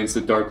Chris Mclean's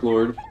the Dark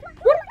Lord.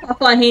 I'll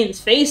find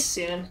Hayden's face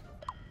soon.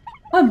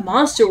 What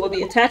monster will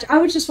be attached? I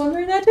was just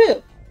wondering that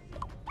too.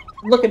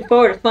 I'm looking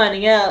forward to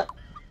finding out.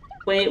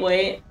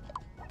 Wait.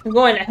 I'm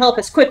going to help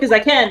as quick as I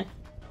can.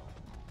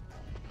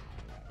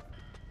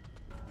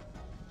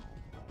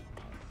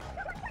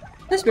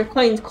 Chris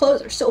McClane's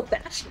clothes are so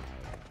fashionable.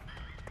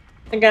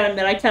 I gotta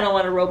admit, I kinda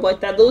want a robe like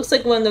that. It looks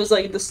like one of those,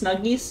 like, the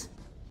Snuggies.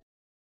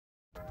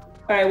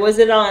 Alright, what's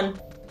it on?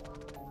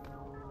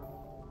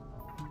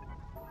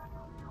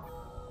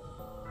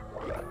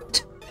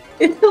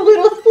 It's a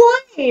little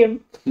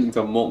slime! It's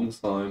a molten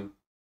slime.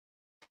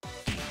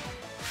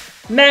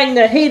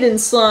 Magna Hayden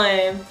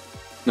slime!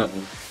 No.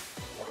 Turn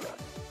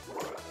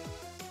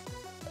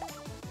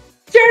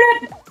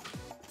it!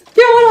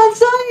 Get one on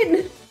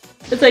side!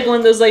 It's like one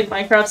of those like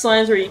Minecraft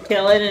slimes where you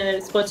kill it and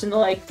it splits into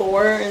like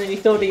 4 and then you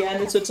kill it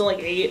again and so it's like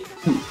 8.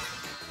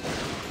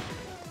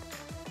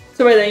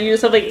 So by then you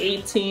just have like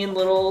 18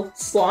 little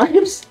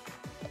slimes.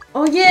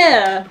 Oh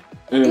yeah!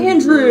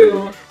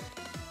 Andrew!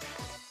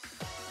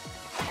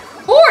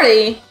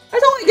 40?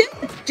 That's all I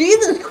get!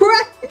 Jesus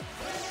Christ!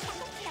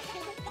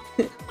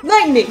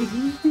 Lightning!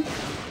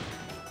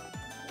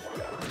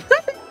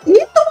 He's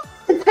the one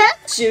that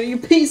attacked you, you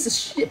piece of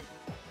shit!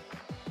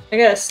 I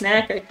got a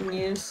snack I can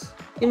use.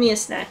 Give me a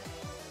snack.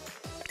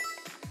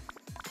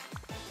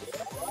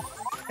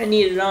 I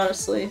need it,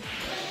 honestly.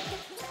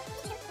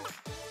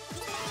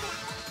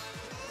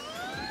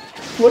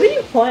 What are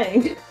you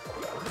playing?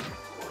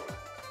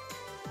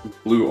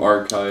 Blue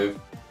Archive.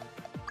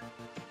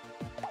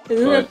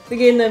 Isn't that the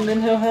game that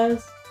Minho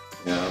has?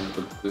 Yeah,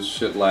 but this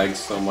shit lags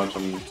so much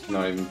I'm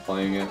not even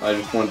playing it. I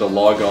just wanted to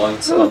log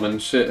on, summon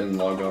shit, and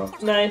log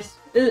off. Nice.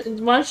 Why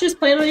don't you just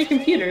play it on your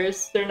computer?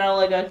 Is there not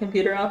like a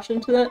computer option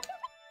to that?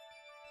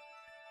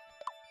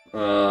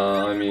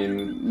 I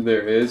mean,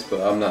 there is, but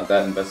I'm not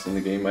that invested in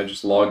the game. I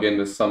just log in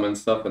to summon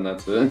stuff and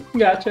that's it.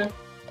 Gotcha.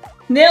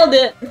 Nailed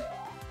it!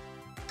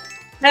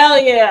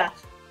 Hell yeah!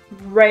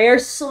 Rare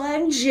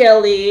slime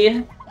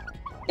jelly!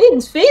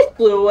 Hayden's face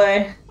blew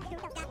away!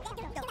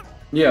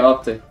 Yeah,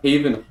 up to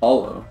Haven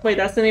Hollow. Wait,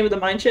 that's the name of the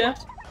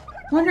mineshaft?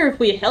 Wonder if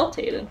we helped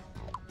Hayden.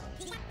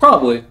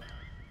 Probably.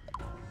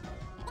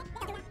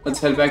 Let's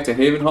head back to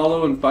Haven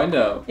Hollow and find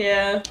out.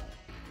 Yeah.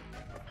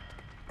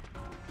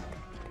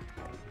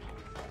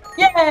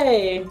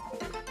 Yay!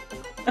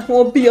 I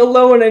won't be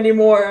alone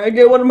anymore. I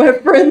get one of my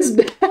friends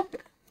back.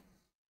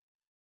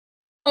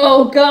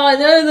 Oh god,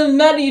 none of them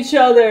met each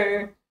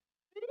other.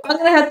 I'm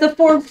gonna have to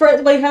form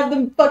friends, like have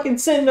them fucking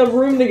sit in a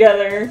room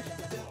together.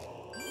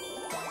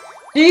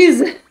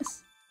 Jesus!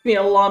 It's been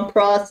a long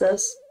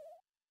process.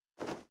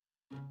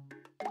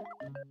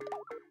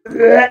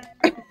 I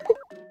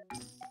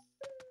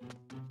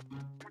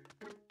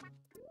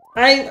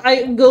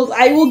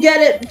will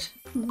get it,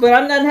 but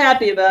I'm not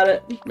happy about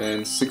it. Man,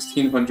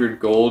 1600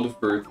 gold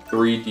for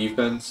 3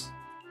 defense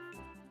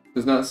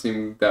does not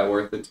seem that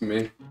worth it to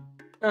me.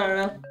 I don't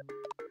know.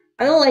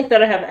 I don't like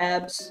that I have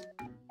abs.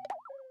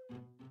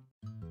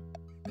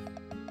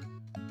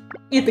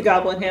 Eat the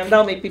goblin ham,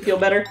 that'll make me feel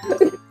better.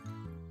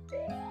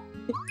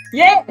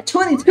 Yeah!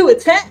 22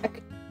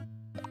 attack!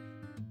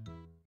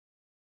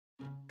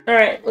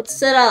 Alright, let's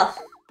set off.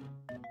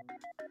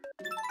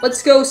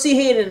 Let's go see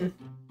Hayden.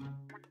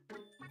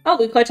 Oh,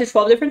 we collected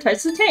 12 different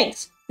types of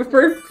tanks.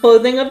 Preferred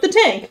clothing of the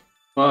tank.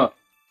 Wow.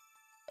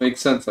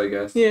 Makes sense, I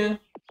guess. Yeah.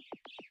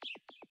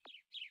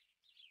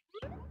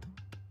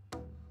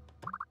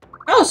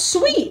 Oh,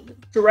 sweet!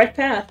 Direct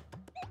path.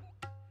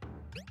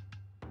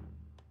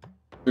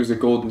 There's a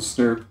golden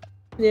snurp.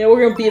 Yeah,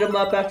 we're gonna beat him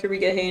up after we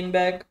get Hayden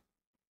back.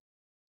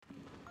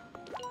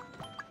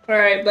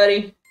 Alright,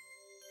 buddy.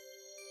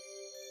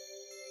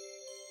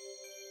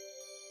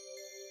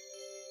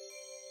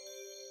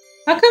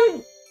 How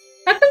come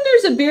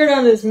there's a beard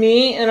on this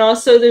Mii, and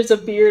also there's a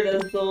beard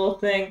as the little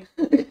thing?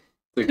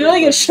 I feel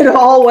like it should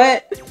all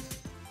wet.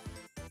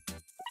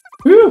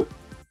 Whew.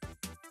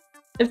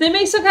 If they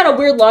make some kind of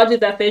weird logic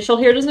that facial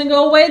hair doesn't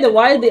go away, then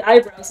why did the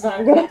eyebrows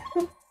not go?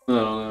 I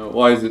don't know.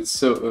 Why is it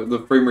so... the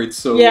frame rate's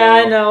so Yeah, low?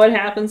 I know. It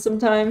happens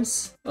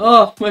sometimes.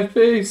 Oh, my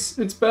face!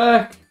 It's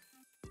back!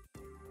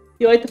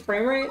 You like the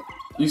frame rate?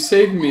 You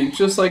saved me,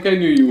 just like I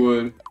knew you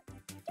would.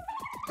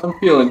 I'm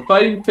feeling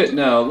fighting fit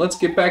now. Let's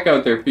get back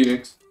out there,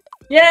 Phoenix.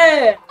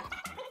 Yeah!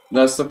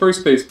 That's the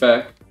first base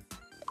back.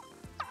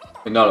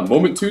 And not a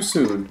moment too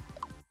soon.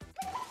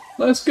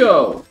 Let's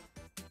go!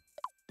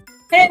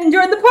 And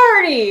join the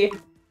party!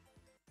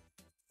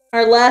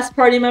 Our last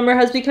party member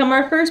has become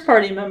our first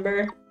party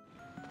member.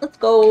 Let's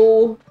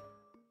go.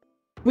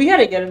 We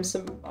gotta get him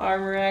some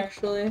armor,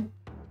 actually.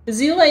 Is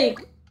he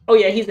like... Oh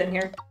yeah, he's in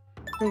here.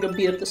 I'm gonna go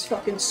beat up this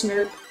fucking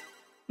snurp.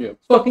 Yeah,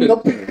 fuck Fucking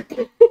it.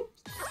 go.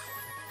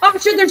 Oh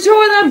shit, there's two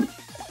of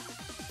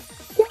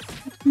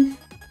them!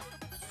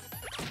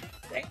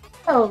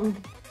 Damn.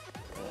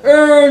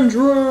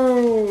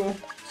 Andrew!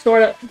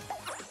 Sort of.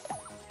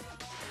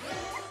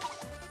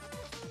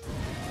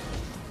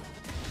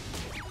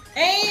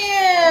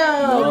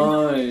 Damn!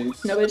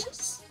 Nice. No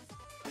bitches.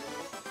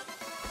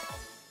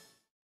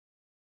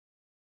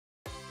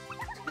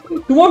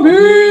 The One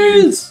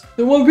Piece!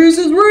 The One Piece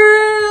is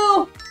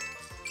real!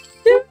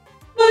 Too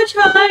much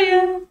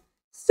higher,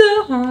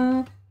 so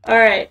high.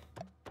 Alright.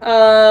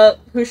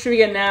 Who should we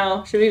get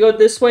now? Should we go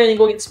this way and then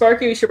go get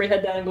Sparky, or we should we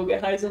head down and go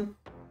get Hayden?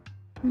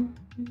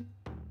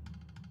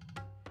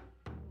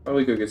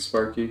 Probably go get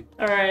Sparky.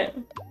 Alright.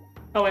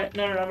 Oh wait,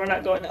 no, we're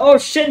not going. Oh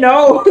shit,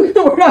 no!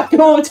 We're not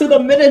going to the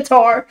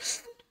Minotaur!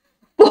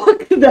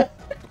 Fuck that!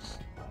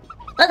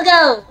 Let's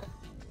go!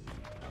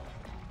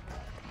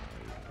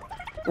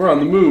 We're on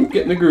the move,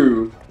 get in the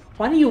groove.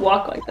 Why do you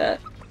walk like that?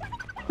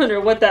 I wonder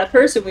what that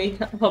person we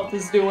helped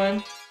is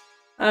doing.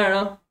 I don't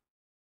know.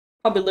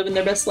 Probably living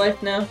their best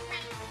life now.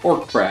 Or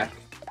crack.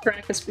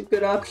 Crack is a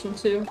good option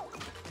too.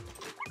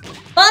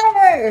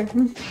 Fire!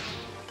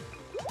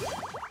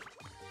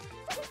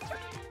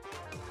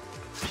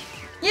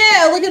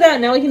 Yeah, look at that!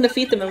 Now we can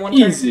defeat them in one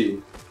turn.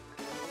 Easy.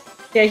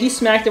 Yeah, he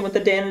smacked him with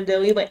the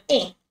Danadil. He went,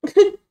 eh.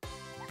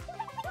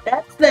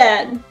 That's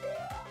that.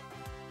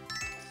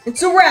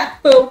 It's a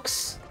wrap,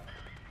 folks.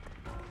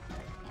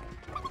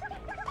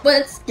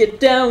 Let's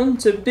get down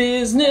to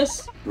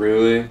business.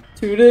 Really?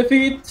 To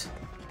defeat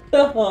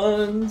the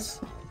Huns.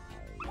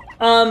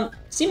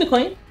 C.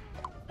 Mclean?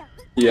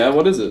 Yeah,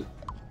 what is it?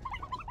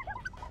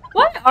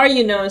 Why are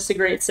you known as the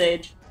Great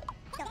Sage?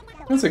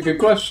 That's a good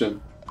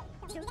question.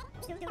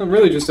 I'm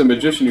really just a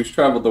magician who's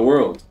traveled the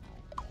world.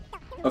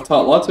 I've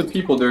taught lots of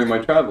people during my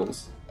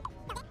travels.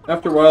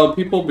 After a while,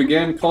 people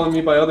began calling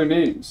me by other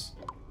names.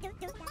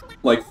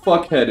 Like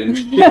fuckhead and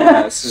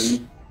shit-ass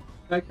and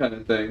that kind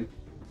of thing.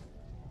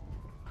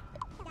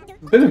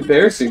 It's a bit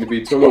embarrassing to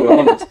be totally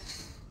honest.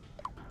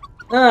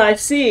 Ah, I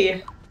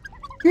see.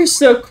 You're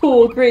so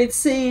cool, Great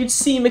Sage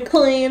C.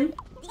 Mclean.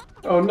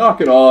 Oh,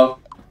 knock it off.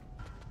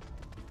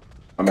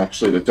 I'm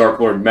actually the Dark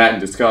Lord Matt in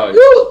disguise.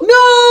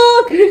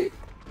 No!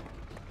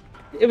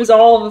 It was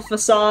all of a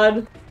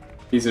facade.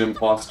 He's an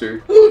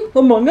imposter.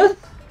 Among Us.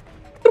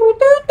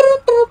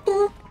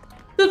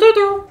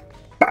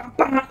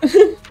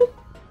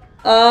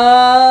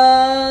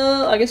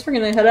 I guess we're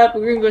gonna head up.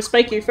 We're gonna go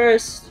Sparky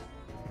first.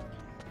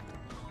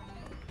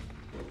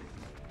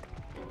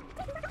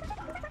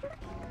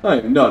 I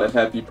am not a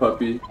happy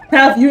puppy.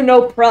 Have you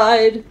no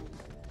pride?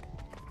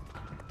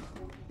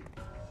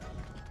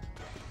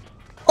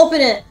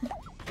 Open it!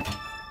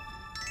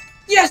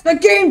 Yes, the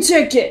game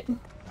ticket!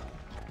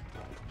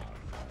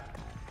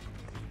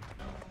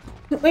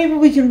 Maybe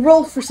we can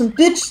roll for some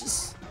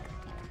bitches.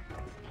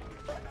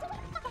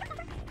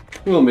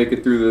 We'll make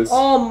it through this.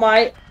 Oh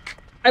my...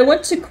 I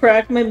went to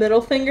crack my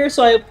middle finger,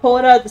 so I pull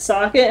it out of the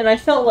socket, and I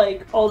felt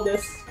like all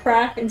this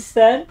crack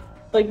instead.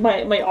 Like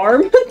my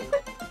arm.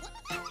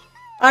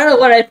 I don't know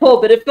what I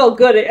pulled, but it felt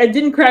good. I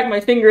didn't crack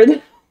my finger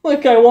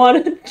like I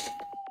wanted.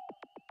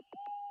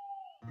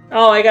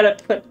 Oh, I gotta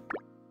put...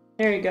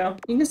 There you go.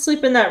 You can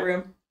sleep in that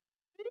room.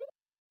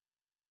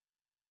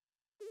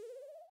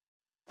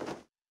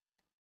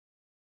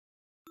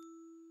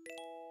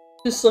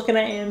 Just looking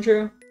at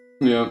Andrew.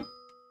 Yeah.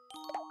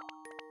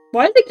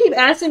 Why do they keep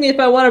asking me if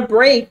I want a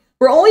break?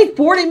 We're only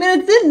 40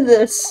 minutes into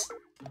this!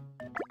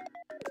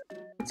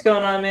 What's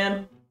going on,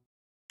 man?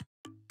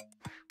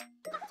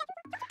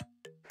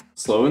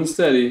 Slow and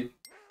steady.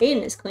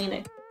 Hayden is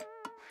cleaning.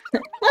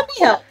 Let me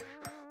help!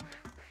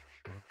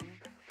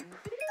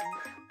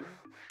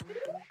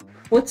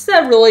 What's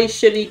that really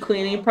shitty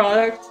cleaning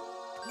product?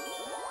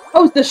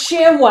 Oh, it's the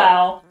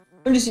ShamWow!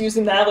 I'm just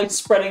using that, like,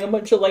 spreading a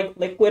bunch of, like,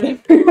 liquid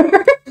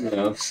everywhere.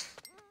 Yeah.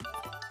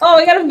 Oh,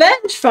 I got a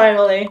bench,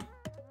 finally!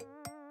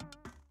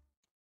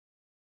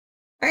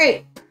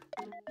 Alright.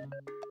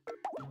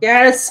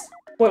 Yes!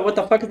 Wait, what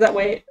the fuck is that?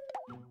 Wait.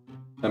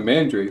 A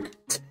mandrake.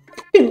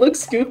 It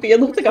looks goofy. It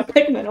looks like a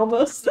pigment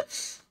almost.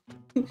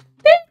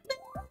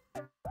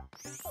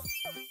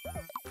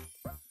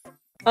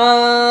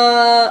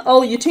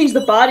 Oh, you change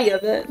the body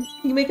of it.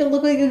 You make it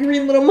look like a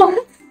green little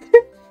monster.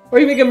 Or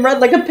you make him red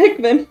like a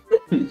pigman.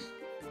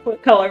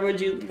 What color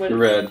would you...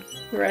 Red.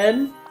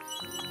 Red?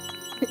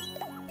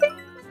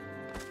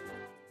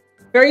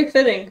 Very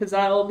fitting, because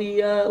I'll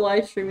be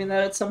live streaming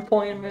that at some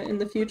point in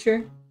the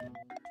future.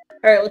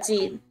 Alright, let's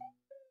eat.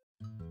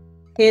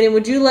 Hayden,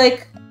 would you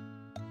like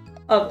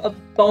a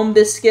bone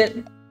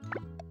biscuit?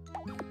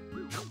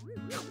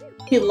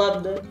 He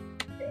loved it.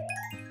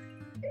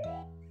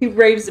 He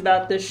raves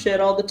about this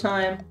shit all the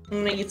time.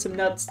 I'm gonna eat some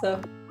nuts,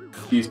 though.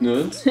 These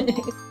nuts?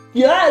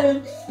 Got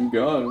him! You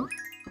got him.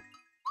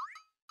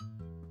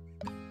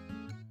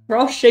 We're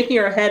all shaking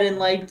our head in,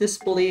 like,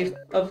 disbelief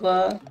of,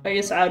 I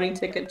guess, outing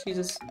ticket,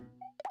 Jesus.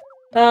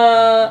 We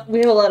have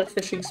a lot of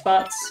fishing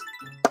spots.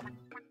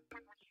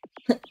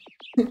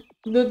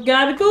 We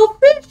gotta go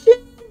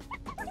fishing!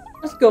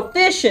 Let's go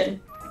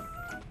fishing!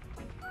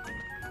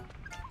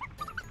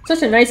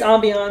 Such a nice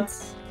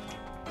ambiance.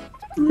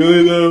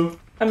 Really, though?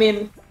 I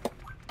mean,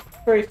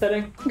 very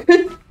fitting.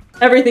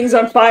 Everything's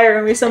on fire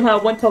and we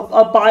somehow went to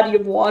a body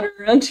of water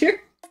around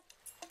here.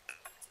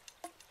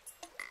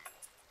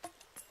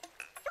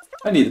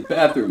 I need the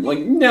bathroom, like,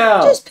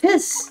 now! Just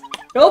piss.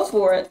 Go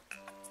for it.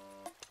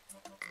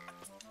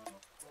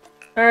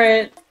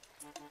 Alright.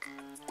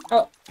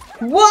 Oh.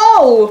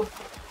 Whoa!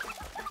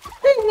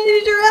 I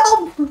needed your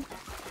help!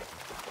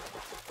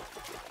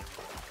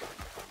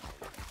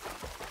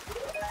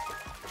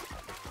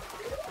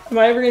 Am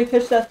I ever gonna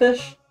catch that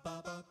fish?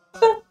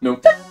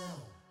 Nope.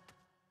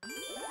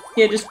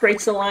 Yeah, it just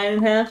breaks the line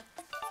in half.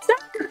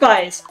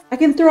 Sacrifice! I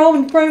can throw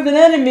him in front of an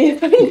enemy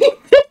if I need to.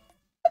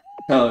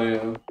 Hell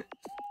yeah.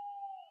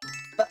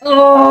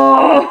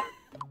 Oh!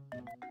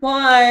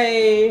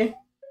 Why?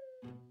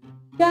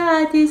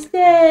 God is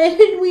dead,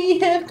 we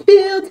have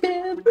killed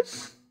him!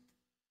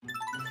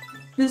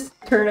 This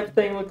turnip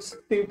thing looks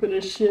stupid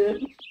as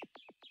shit.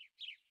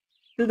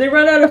 Did they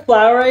run out of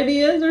flower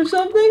ideas or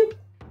something?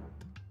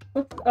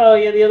 What? Oh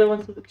yeah, the other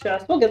one's in the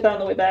chest. We'll get that on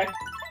the way back.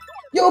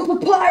 Yo,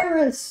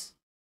 papyrus!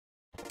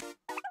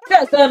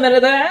 Just a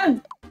minute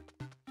there!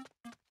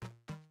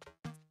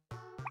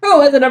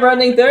 Who has a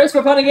never-ending thirst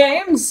for fun and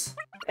games?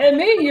 And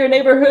me, your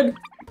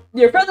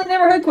friendly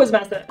neighborhood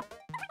quizmaster.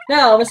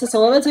 Now, let's just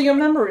limit to your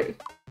memory.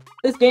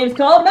 This game's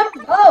called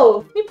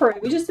Oh!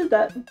 We just did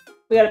that.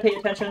 We gotta pay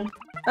attention.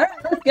 Alright,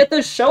 let's get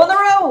this show on the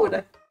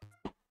road!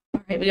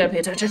 Alright, we gotta pay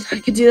attention. I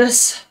can do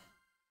this.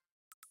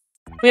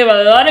 We have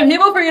a lot of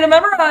people for you to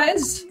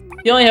memorize.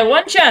 You only have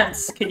one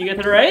chance. Can you get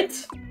it right?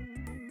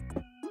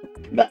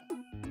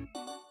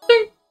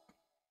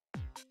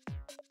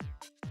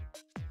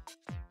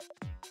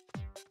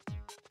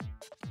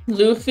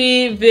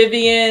 Luffy,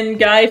 Vivian,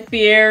 Guy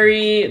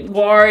Fieri,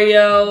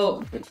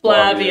 Wario,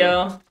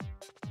 Flavio.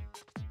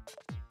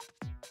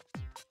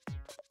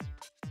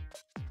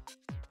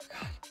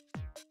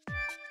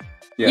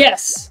 Yeah.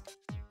 Yes!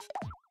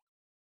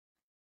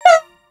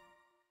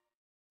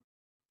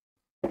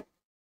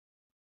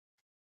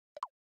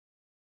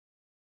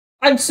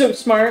 I'm so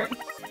smart.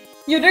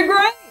 You did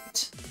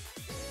great!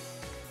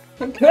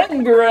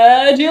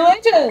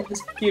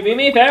 Congratulations! You beat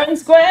me fair and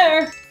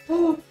square!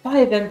 5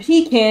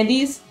 MP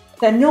candies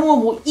that no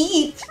one will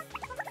eat!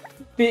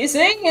 Be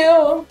seeing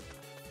you!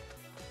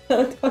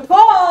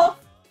 Ta-ta-ta!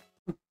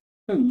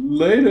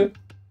 Later.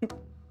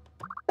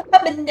 How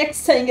about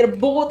next time you get a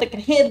bowl that can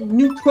handle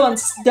Neutron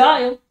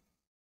style?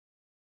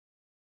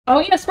 Oh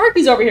yeah,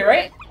 Sparky's over here,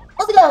 right?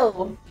 Let's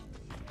go!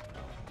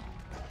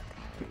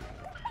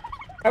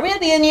 Are we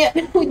at the end yet?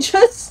 We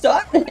just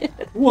started!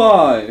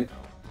 Why?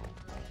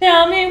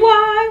 Tell me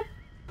why!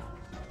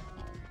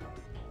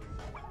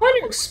 I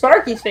wonder if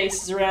Sparky's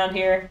face is around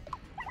here.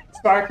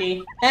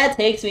 Sparky. That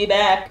takes me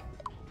back.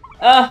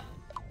 I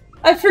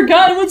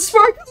forgot what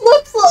Sparky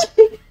looks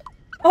like!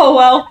 Oh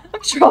well,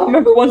 I'm sure I'll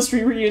remember once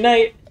we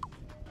reunite.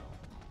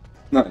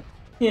 Nice.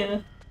 Yeah.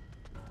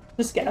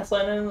 Just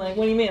gaslighting him, like,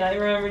 what do you mean? I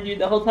remembered you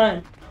the whole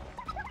time.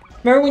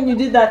 Remember when you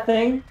did that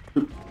thing?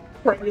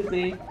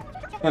 Crazy.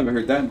 I haven't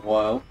heard that in a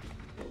while.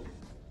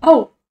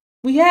 Oh!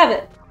 We have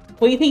it!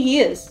 What do you think he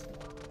is?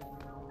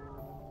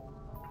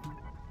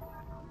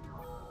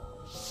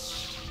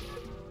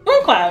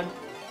 Storm Cloud!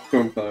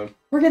 Storm Cloud.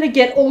 We're gonna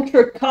get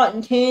ultra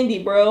cotton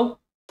candy, bro.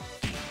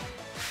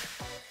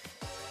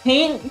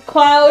 Paint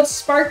Cloud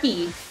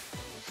Sparky.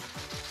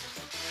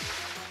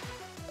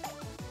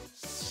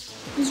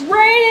 It's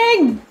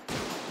raining!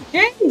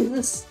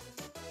 Jesus!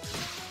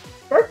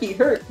 Sparky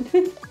hurt.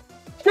 Shoot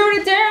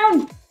it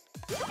down!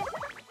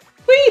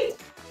 Whee!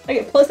 I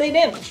get plus 8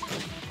 damage.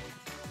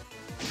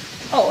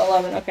 Oh,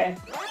 11, okay.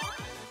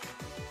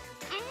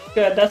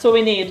 Good, that's what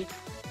we need.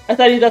 I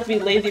thought he'd have to be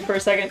lazy for a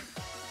second.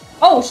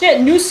 Oh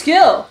shit, new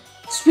skill!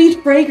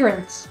 Sweet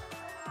Fragrance.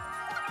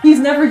 He's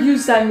never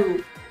used that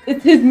move.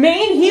 It's his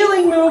main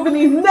healing move and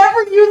he's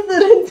never used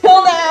it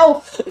until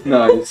now!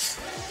 Nice.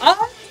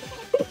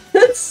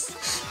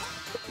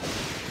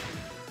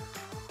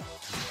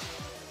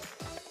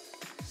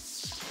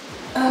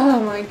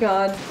 my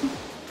god.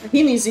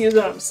 He needs to use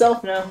it on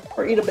himself now,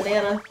 or eat a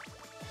banana.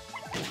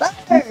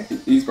 Fire!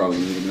 He's probably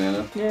gonna eat a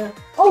banana. Yeah.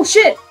 Oh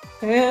shit!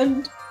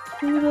 And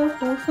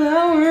beautiful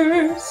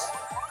flowers.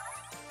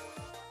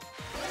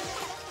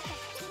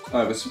 I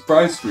have a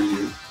surprise for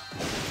you.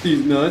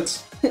 These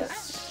nuts.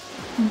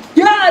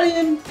 Got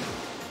him!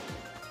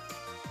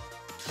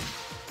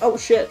 Oh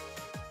shit.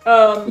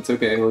 It's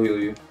okay, he'll heal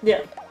you.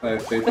 Yeah. I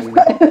have faith in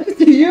you.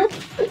 Do you?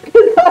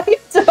 I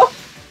don't.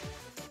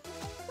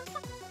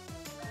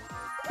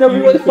 That'd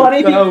be really funny.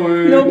 You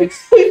know, it'd be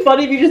really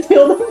funny if you just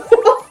healed him.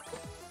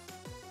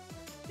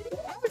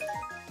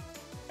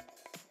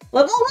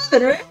 Level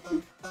 11, right?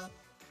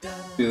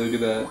 See, look at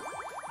that.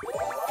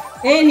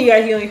 And he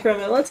got healing from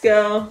it. Let's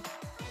go.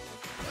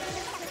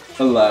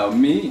 Allow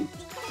me.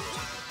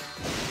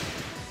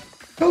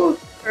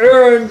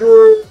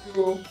 Andrew.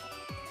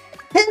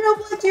 Hit him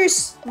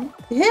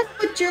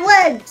with your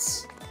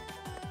legs.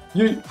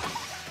 You.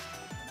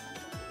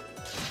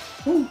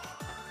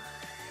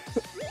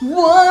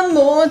 One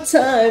more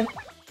time.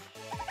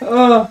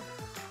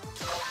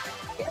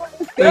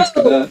 Thanks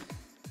for that.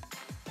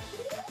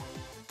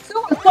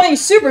 Someone's playing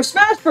Super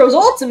Smash Bros.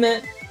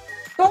 Ultimate.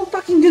 Don't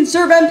fucking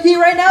conserve MP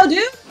right now,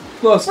 dude.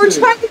 Plus We're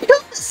trying to kill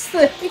this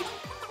thing.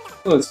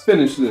 Let's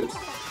finish this.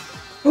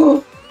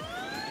 Oh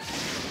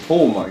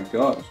my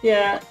gosh.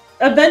 Yeah.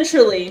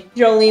 Eventually,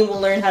 Jolene will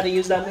learn how to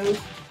use that move.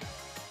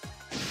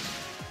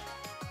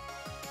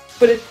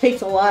 But it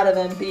takes a lot of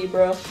MP,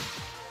 bro.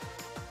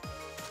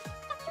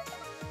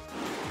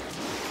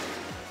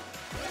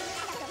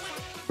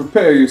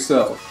 Prepare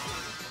yourself.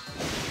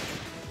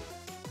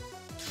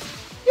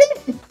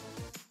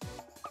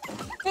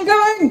 I'm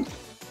going!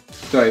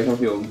 Sorry, he'll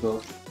heal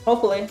himself.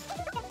 Hopefully.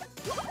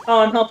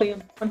 Oh, I'm helping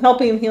him. I'm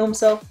helping him heal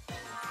himself.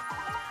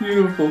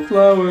 Beautiful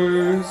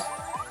flowers.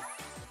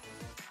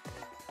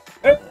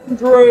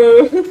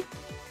 Andrew!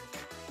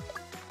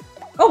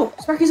 Oh,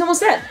 Sparky's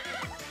almost dead.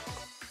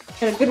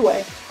 In a good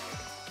way.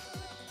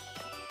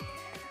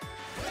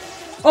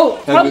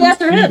 Oh, probably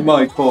after Heed him.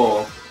 my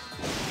call.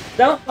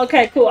 No?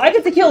 Okay, cool. I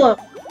get to kill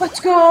him. Let's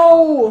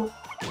go!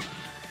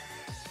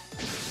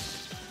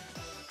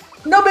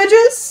 No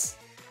bitches?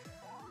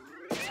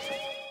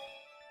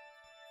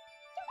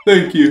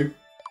 Thank you.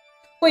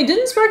 Wait,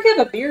 didn't Sparky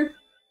have a beard?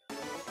 I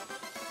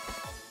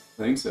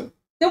think so.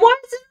 Then why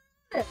is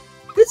it?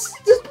 This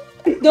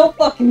makes no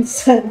fucking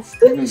sense.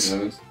 Who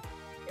knows?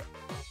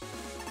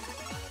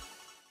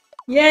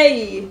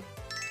 Yay!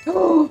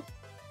 Oh,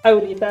 I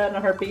would eat that in a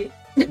heartbeat.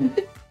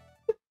 Of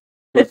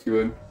course you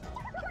would.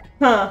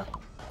 Huh.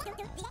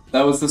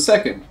 That was the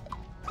second.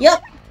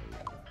 Yep.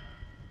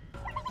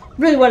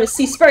 Really want to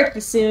see Sparky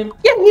soon.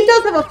 Yeah, he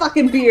does have a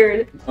fucking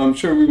beard. I'm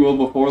sure we will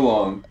before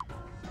long.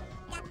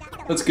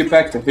 Let's get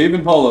back to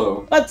Haven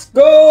Hollow. Let's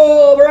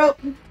go, bro.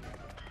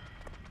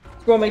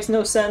 This girl makes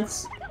no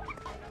sense.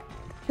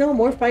 No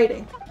more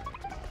fighting.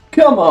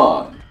 Come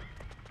on.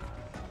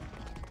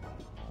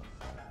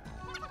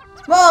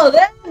 Oh,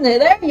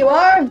 there you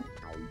are.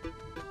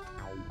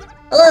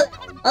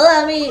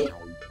 Allow me.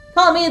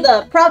 Call me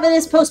the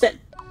Providence Postman.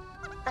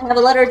 I have a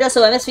letter addressed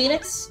to MS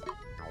Phoenix.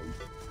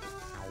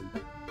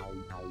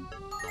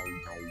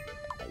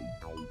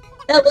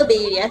 That will be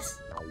you,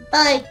 yes.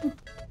 Bye.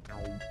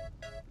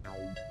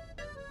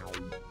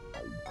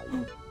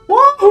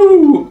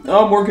 Woohoo!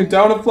 I'm working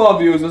down at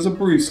Flavio's as a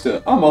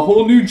barista. I'm a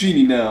whole new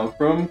genie now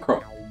from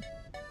Croc.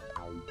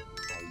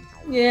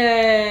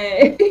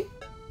 Yay.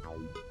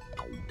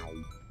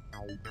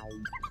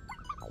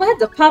 We'll have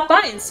to pop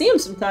by and see him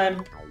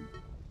sometime.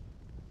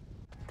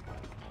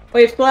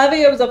 Wait,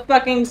 Flavio was a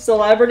fucking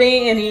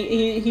celebrity and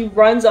he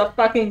runs a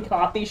fucking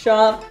coffee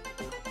shop?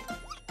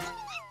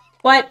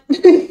 What?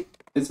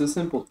 It's a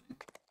simple thing.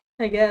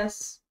 I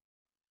guess.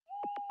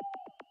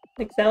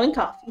 Like selling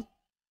coffee.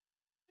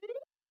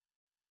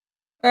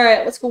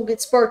 Alright, let's go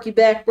get Sparky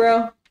back,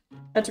 bro.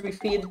 After we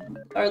feed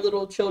our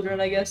little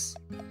children, I guess.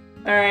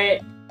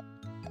 Alright.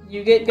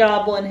 You get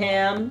Goblin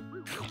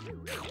Ham.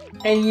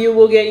 And you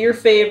will get your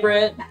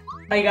favorite.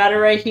 I got it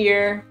right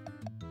here.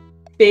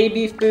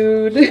 Baby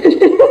food.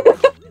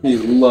 He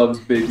loves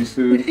baby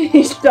food.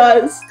 He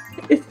does.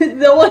 It's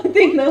the one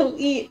thing they'll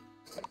eat.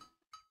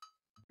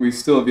 We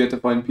still have yet to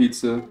find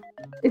pizza.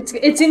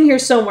 It's in here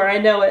somewhere, I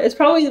know it. It's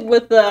probably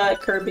with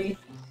Kirby.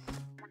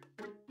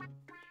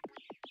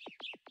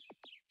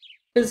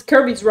 Because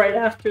Kirby's right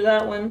after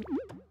that one.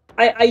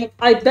 I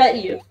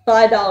bet you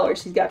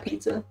 $5 he's got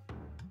pizza.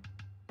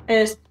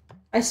 And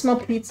I smell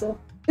pizza.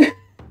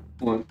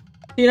 What?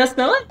 Do you not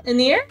smell it in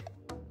the air?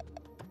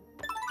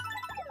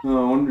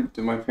 Oh, I wonder,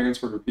 did my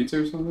parents order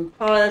pizza or something?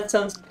 Oh, that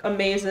sounds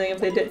amazing if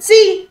they did.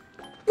 See?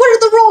 What are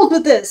the rules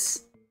with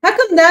this? How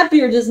come that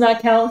beard does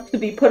not count to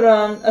be put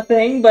on a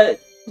thing, but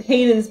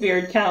Hayden's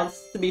beard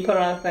counts to be put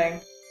on a thing?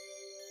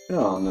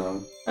 Oh,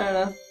 no. I don't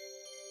know.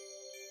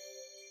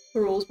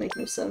 The rules make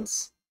no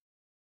sense.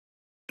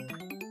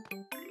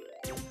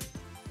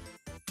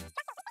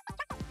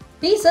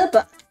 Pizza,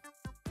 but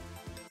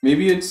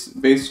Maybe it's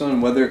based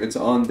on whether it's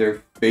on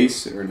their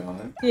face or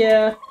not.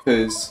 yeah.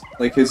 Because,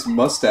 like, his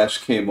mustache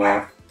came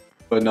off.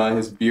 but not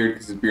his beard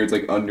because his beard's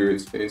like under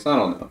his face. I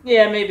don't know.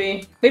 Yeah,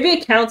 maybe. Maybe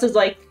it counts as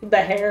like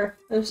the hair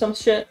or some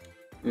shit.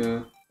 Yeah.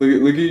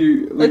 Look at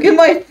you. Look at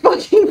my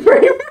fucking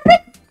frame.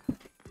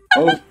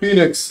 Oh,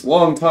 Phoenix,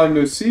 long time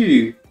no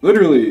see.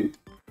 Literally,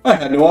 I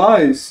had no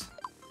eyes.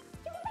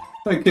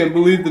 I can't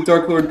believe the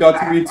Dark Lord got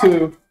to me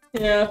too.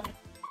 Yeah.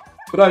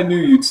 But I knew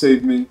you'd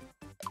save me.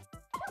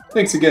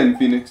 Thanks again,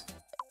 Phoenix.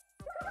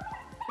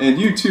 And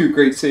you too,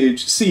 great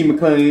sage, C.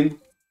 Mclean.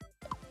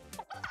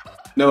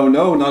 No,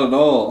 not at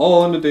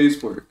all in a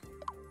day's work.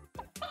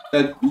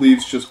 That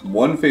leaves just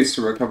one face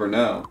to recover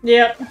now.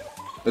 Yep.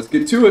 Let's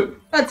get to it.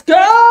 Let's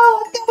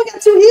go! We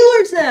got 2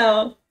 healers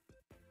now!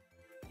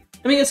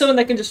 Let me get someone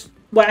that can just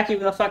whack you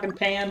with a fucking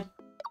pan.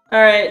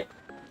 Alright.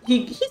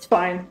 He's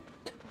fine.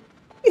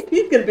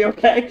 He's gonna be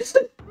okay.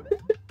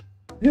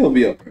 He'll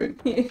be alright.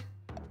 Alright,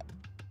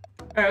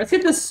 let's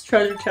get this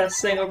treasure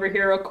chest thing over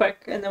here real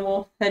quick, and then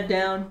we'll head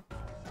down.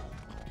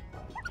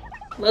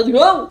 Let's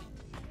go!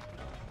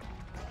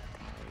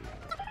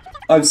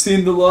 I've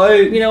seen the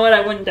light! You know what?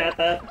 I wouldn't doubt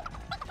that.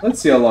 Let's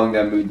see how long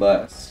that mood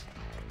lasts.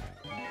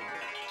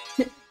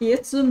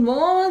 It's a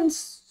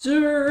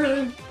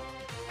monster!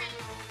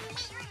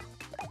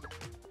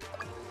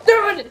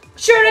 Throw it!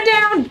 Shoot it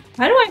down!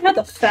 How do I have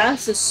the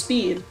fastest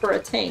speed for a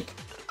tank?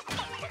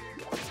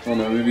 Oh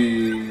no,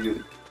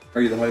 maybe...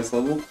 Are you the highest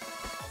level?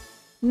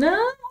 No,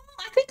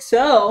 I think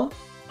so.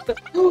 But,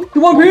 the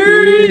One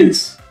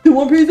Piece! The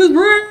One Piece is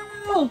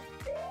real!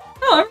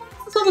 No,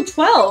 everyone's level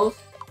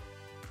 12.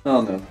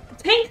 Oh no.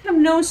 Tanks have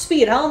no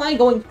speed. How am I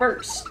going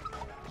first?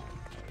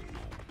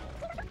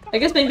 I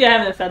guess maybe I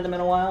haven't fed them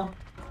in a while.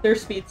 Their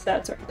speed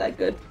stats aren't that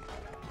good.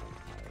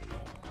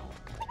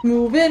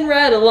 Moving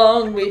right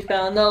along, we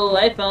found the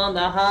life on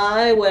the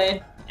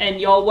highway.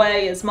 And your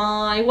way is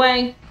my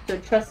way, so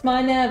trust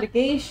my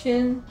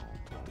navigation.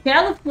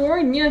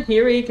 California,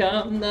 here we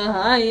come, the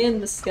high in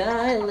the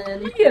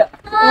skyline. Yeah,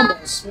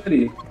 I'm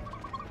sweaty.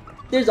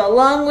 There's a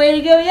long way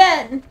to go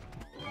yet.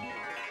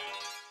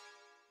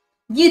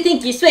 You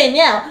think you're sweating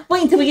now?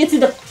 Wait until we get to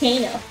the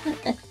volcano.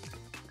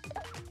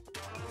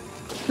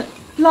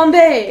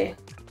 Flambe!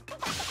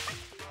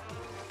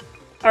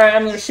 Alright,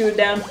 I'm gonna shoot it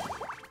down.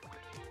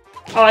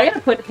 Oh, I gotta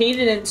put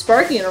Hayden and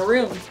Sparky in a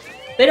room.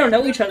 They don't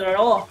know each other at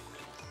all.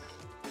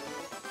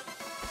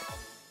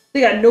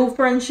 They got no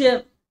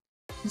friendship.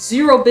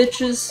 0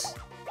 bitches.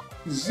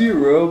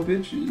 0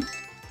 bitches.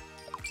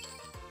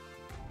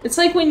 It's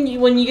like when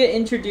you get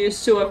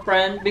introduced to a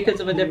friend because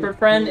of a different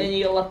friend and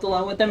you get left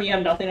alone with them, you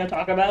have nothing to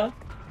talk about.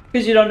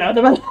 Because you don't know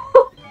them at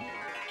all.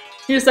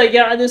 You're just like,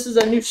 yeah, this is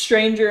a new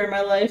stranger in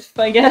my life,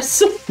 I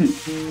guess.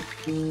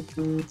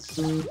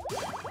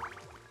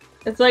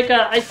 It's like,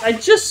 I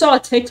just saw a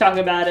TikTok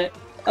about it.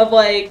 Of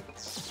like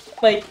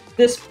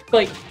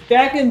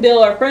Jack and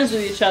Bill are friends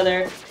with each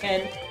other,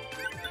 and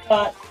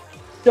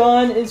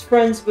John is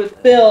friends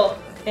with Bill,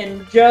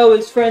 and Joe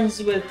is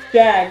friends with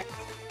Jack,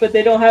 but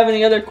they don't have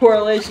any other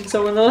correlation.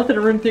 So when they're left in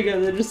a room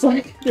together, they just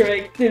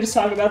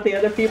talk about the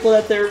other people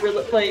that they're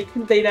really,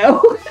 they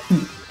know,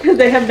 because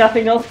they have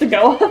nothing else to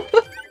go on.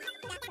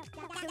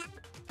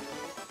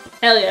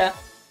 Hell yeah.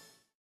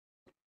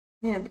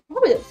 Man,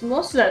 probably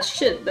most of that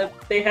shit that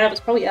they have is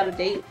probably out of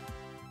date.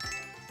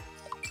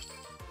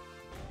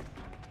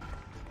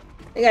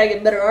 They gotta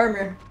get better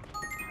armor.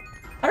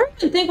 I don't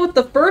even think with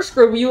the first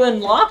group you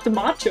unlocked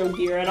macho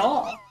gear at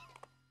all.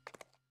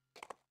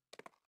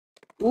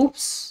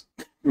 Oops.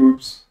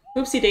 Oops.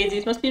 Oopsie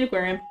daisies, must be an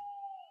aquarium.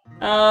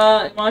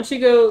 Why don't you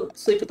go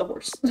sleep with the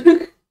horse?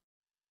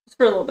 Just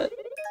for a little bit.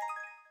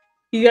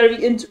 You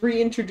gotta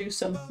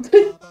reintroduce him.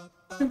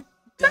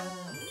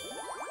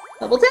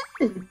 Level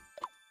 10!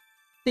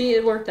 See,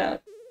 it worked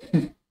out.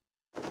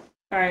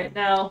 Alright,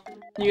 now,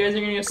 you guys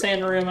are gonna go stay in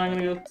the room, I'm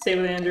gonna go stay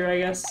with Andrew, I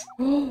guess.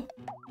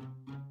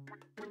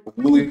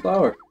 Woolly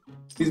flower.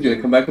 He's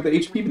gonna come back with the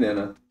HP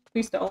banana.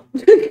 Please don't.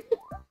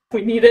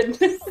 We need it.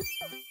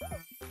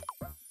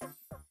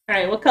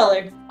 Alright, what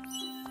color?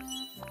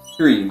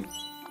 Green.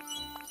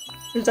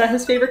 Is that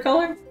his favorite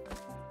color?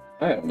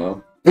 I don't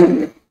know.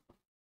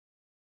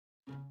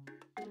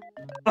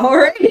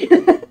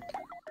 Alright!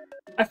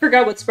 I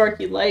forgot what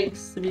Sparky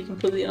likes, to be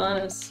completely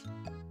honest.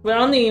 But I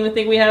don't even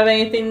think we have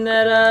anything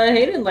that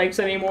Hayden likes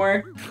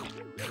anymore.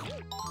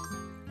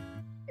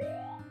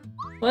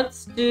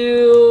 Let's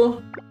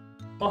do...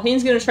 Well,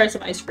 Hayden's gonna try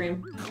some ice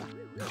cream.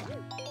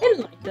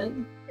 Hayden liked it.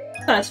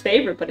 It's not his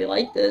favorite, but he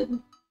liked it.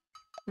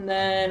 And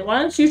then, why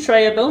don't you try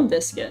a bone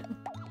biscuit?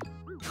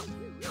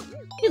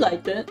 He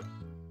liked it.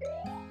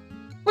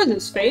 Wasn't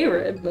his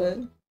favorite, but...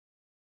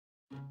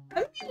 I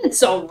mean,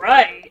 it's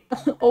alright.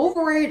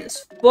 Overrated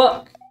as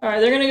fuck.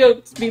 Alright, they're gonna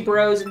go be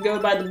bros and go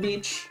by the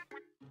beach.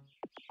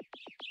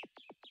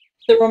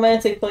 The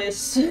romantic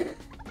place.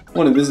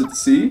 Want to visit the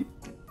sea?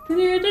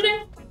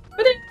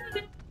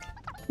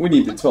 We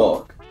need to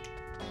talk.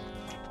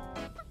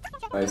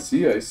 I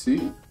see, I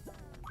see.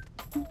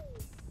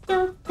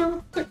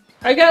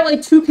 I got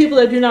like 2 people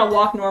that do not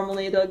walk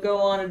normally to go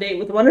on a date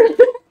with one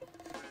another.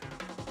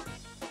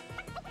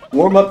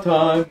 Warm up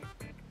time.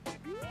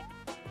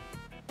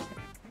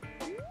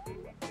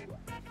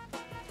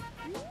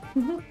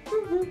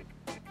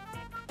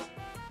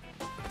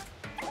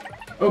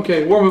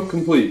 Okay, warm-up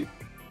complete.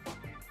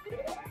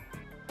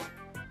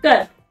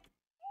 Good.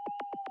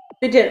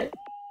 They did it.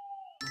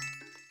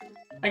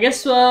 I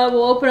guess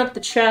we'll open up the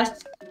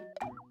chest,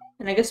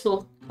 and I guess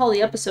we'll call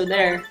the episode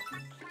there.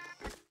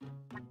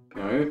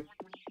 Alright.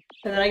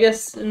 And then I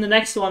guess in the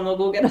next one we'll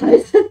go get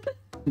Hayden.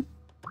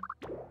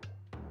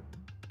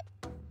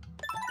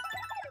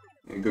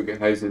 And go get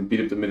Hayden,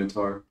 beat up the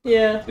Minotaur.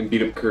 Yeah. And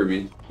beat up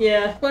Kirby.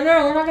 Yeah. Well,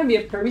 no, we're not gonna be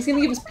a Kirby. He's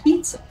gonna give us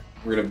pizza.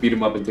 We're gonna beat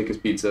him up and take his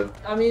pizza.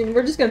 I mean,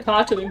 we're just gonna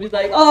talk to him and be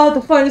like, oh,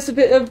 the finest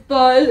bit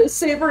of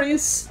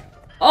savories.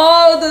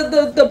 Oh,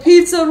 the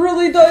pizza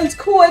really does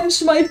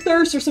quench my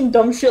thirst, or some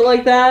dumb shit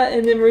like that.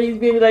 And then he's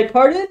gonna be like,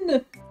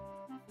 pardon?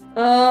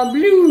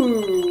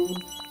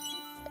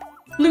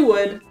 Blue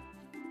wood.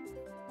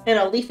 And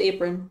a leaf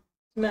apron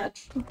to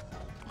match.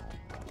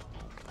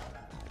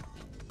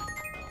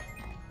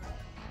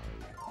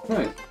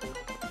 Right.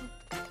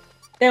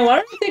 And why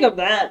did I think of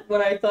that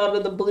when I thought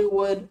of the blue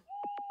wood?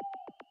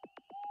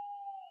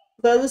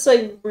 That was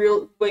like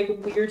real, like,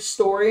 weird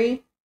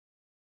story.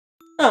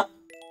 Huh.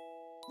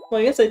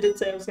 Well, I guess I did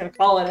say I was gonna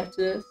call it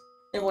after this,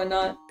 and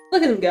whatnot.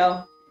 Look at them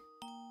go.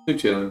 They're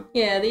chilling.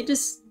 Yeah, they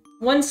just...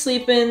 One's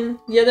sleeping,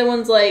 the other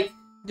one's, like,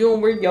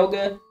 doing weird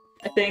yoga,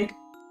 I think.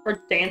 Or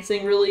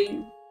dancing,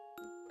 really.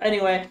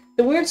 Anyway,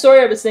 the weird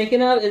story I was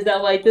thinking of is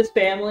that, like, this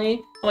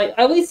family... Like,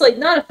 at least, like,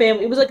 not a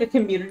family, it was, like, a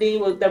community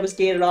that was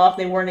gated off,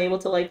 and they weren't able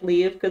to, like,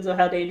 leave because of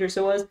how dangerous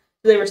it was. So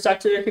they were stuck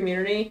to their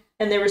community,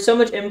 and there was so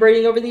much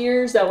inbreeding over the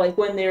years that, like,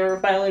 when they were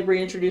finally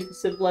reintroduced to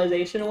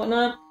civilization and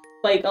whatnot,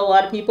 like, a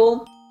lot of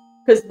people,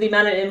 because the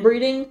amount of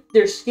inbreeding,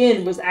 their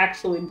skin was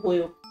actually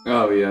blue.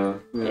 Oh, yeah.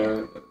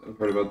 Yeah, I've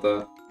heard about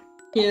that.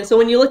 Yeah, so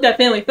when you looked at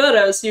family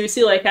photos, you would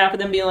see, like, half of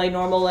them being, like,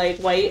 normal, like,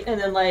 white, and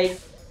then, like,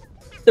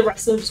 the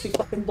rest of them just be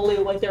fucking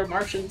blue, like they were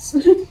Martians.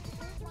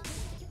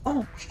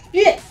 Oh,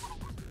 shit!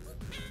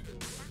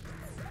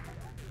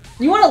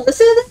 You wanna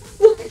listen to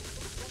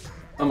this?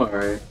 I'm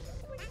alright.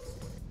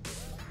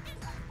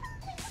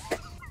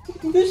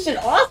 This shit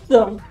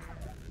awesome!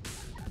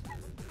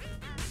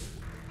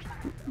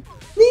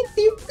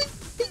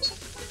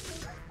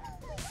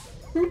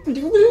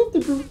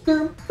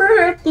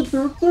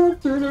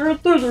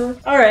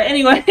 Alright,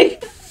 anyway.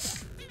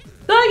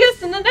 So I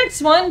guess in the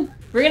next one,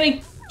 we're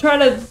gonna try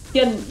to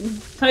get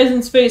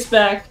Hayden's face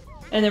back,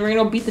 and then we're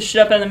gonna beat the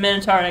shit up out of the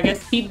Minotaur, and I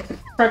guess keep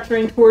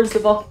pressuring towards the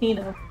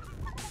volcano.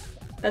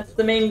 That's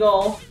the main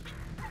goal.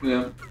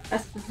 Yeah.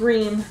 That's the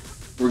dream.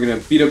 We're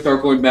gonna beat up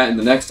Dark Lord Matt in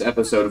the next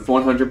episode of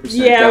 100%.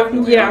 Yeah,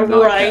 Definitely. yeah, I'm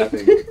not right.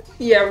 capping.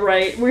 Yeah,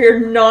 right. We're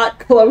not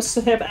close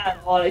to him at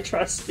all, I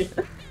trust you.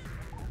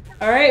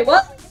 Alright,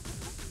 well,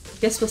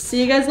 guess we'll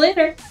see you guys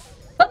later.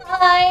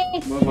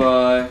 Bye!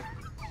 Bye-bye.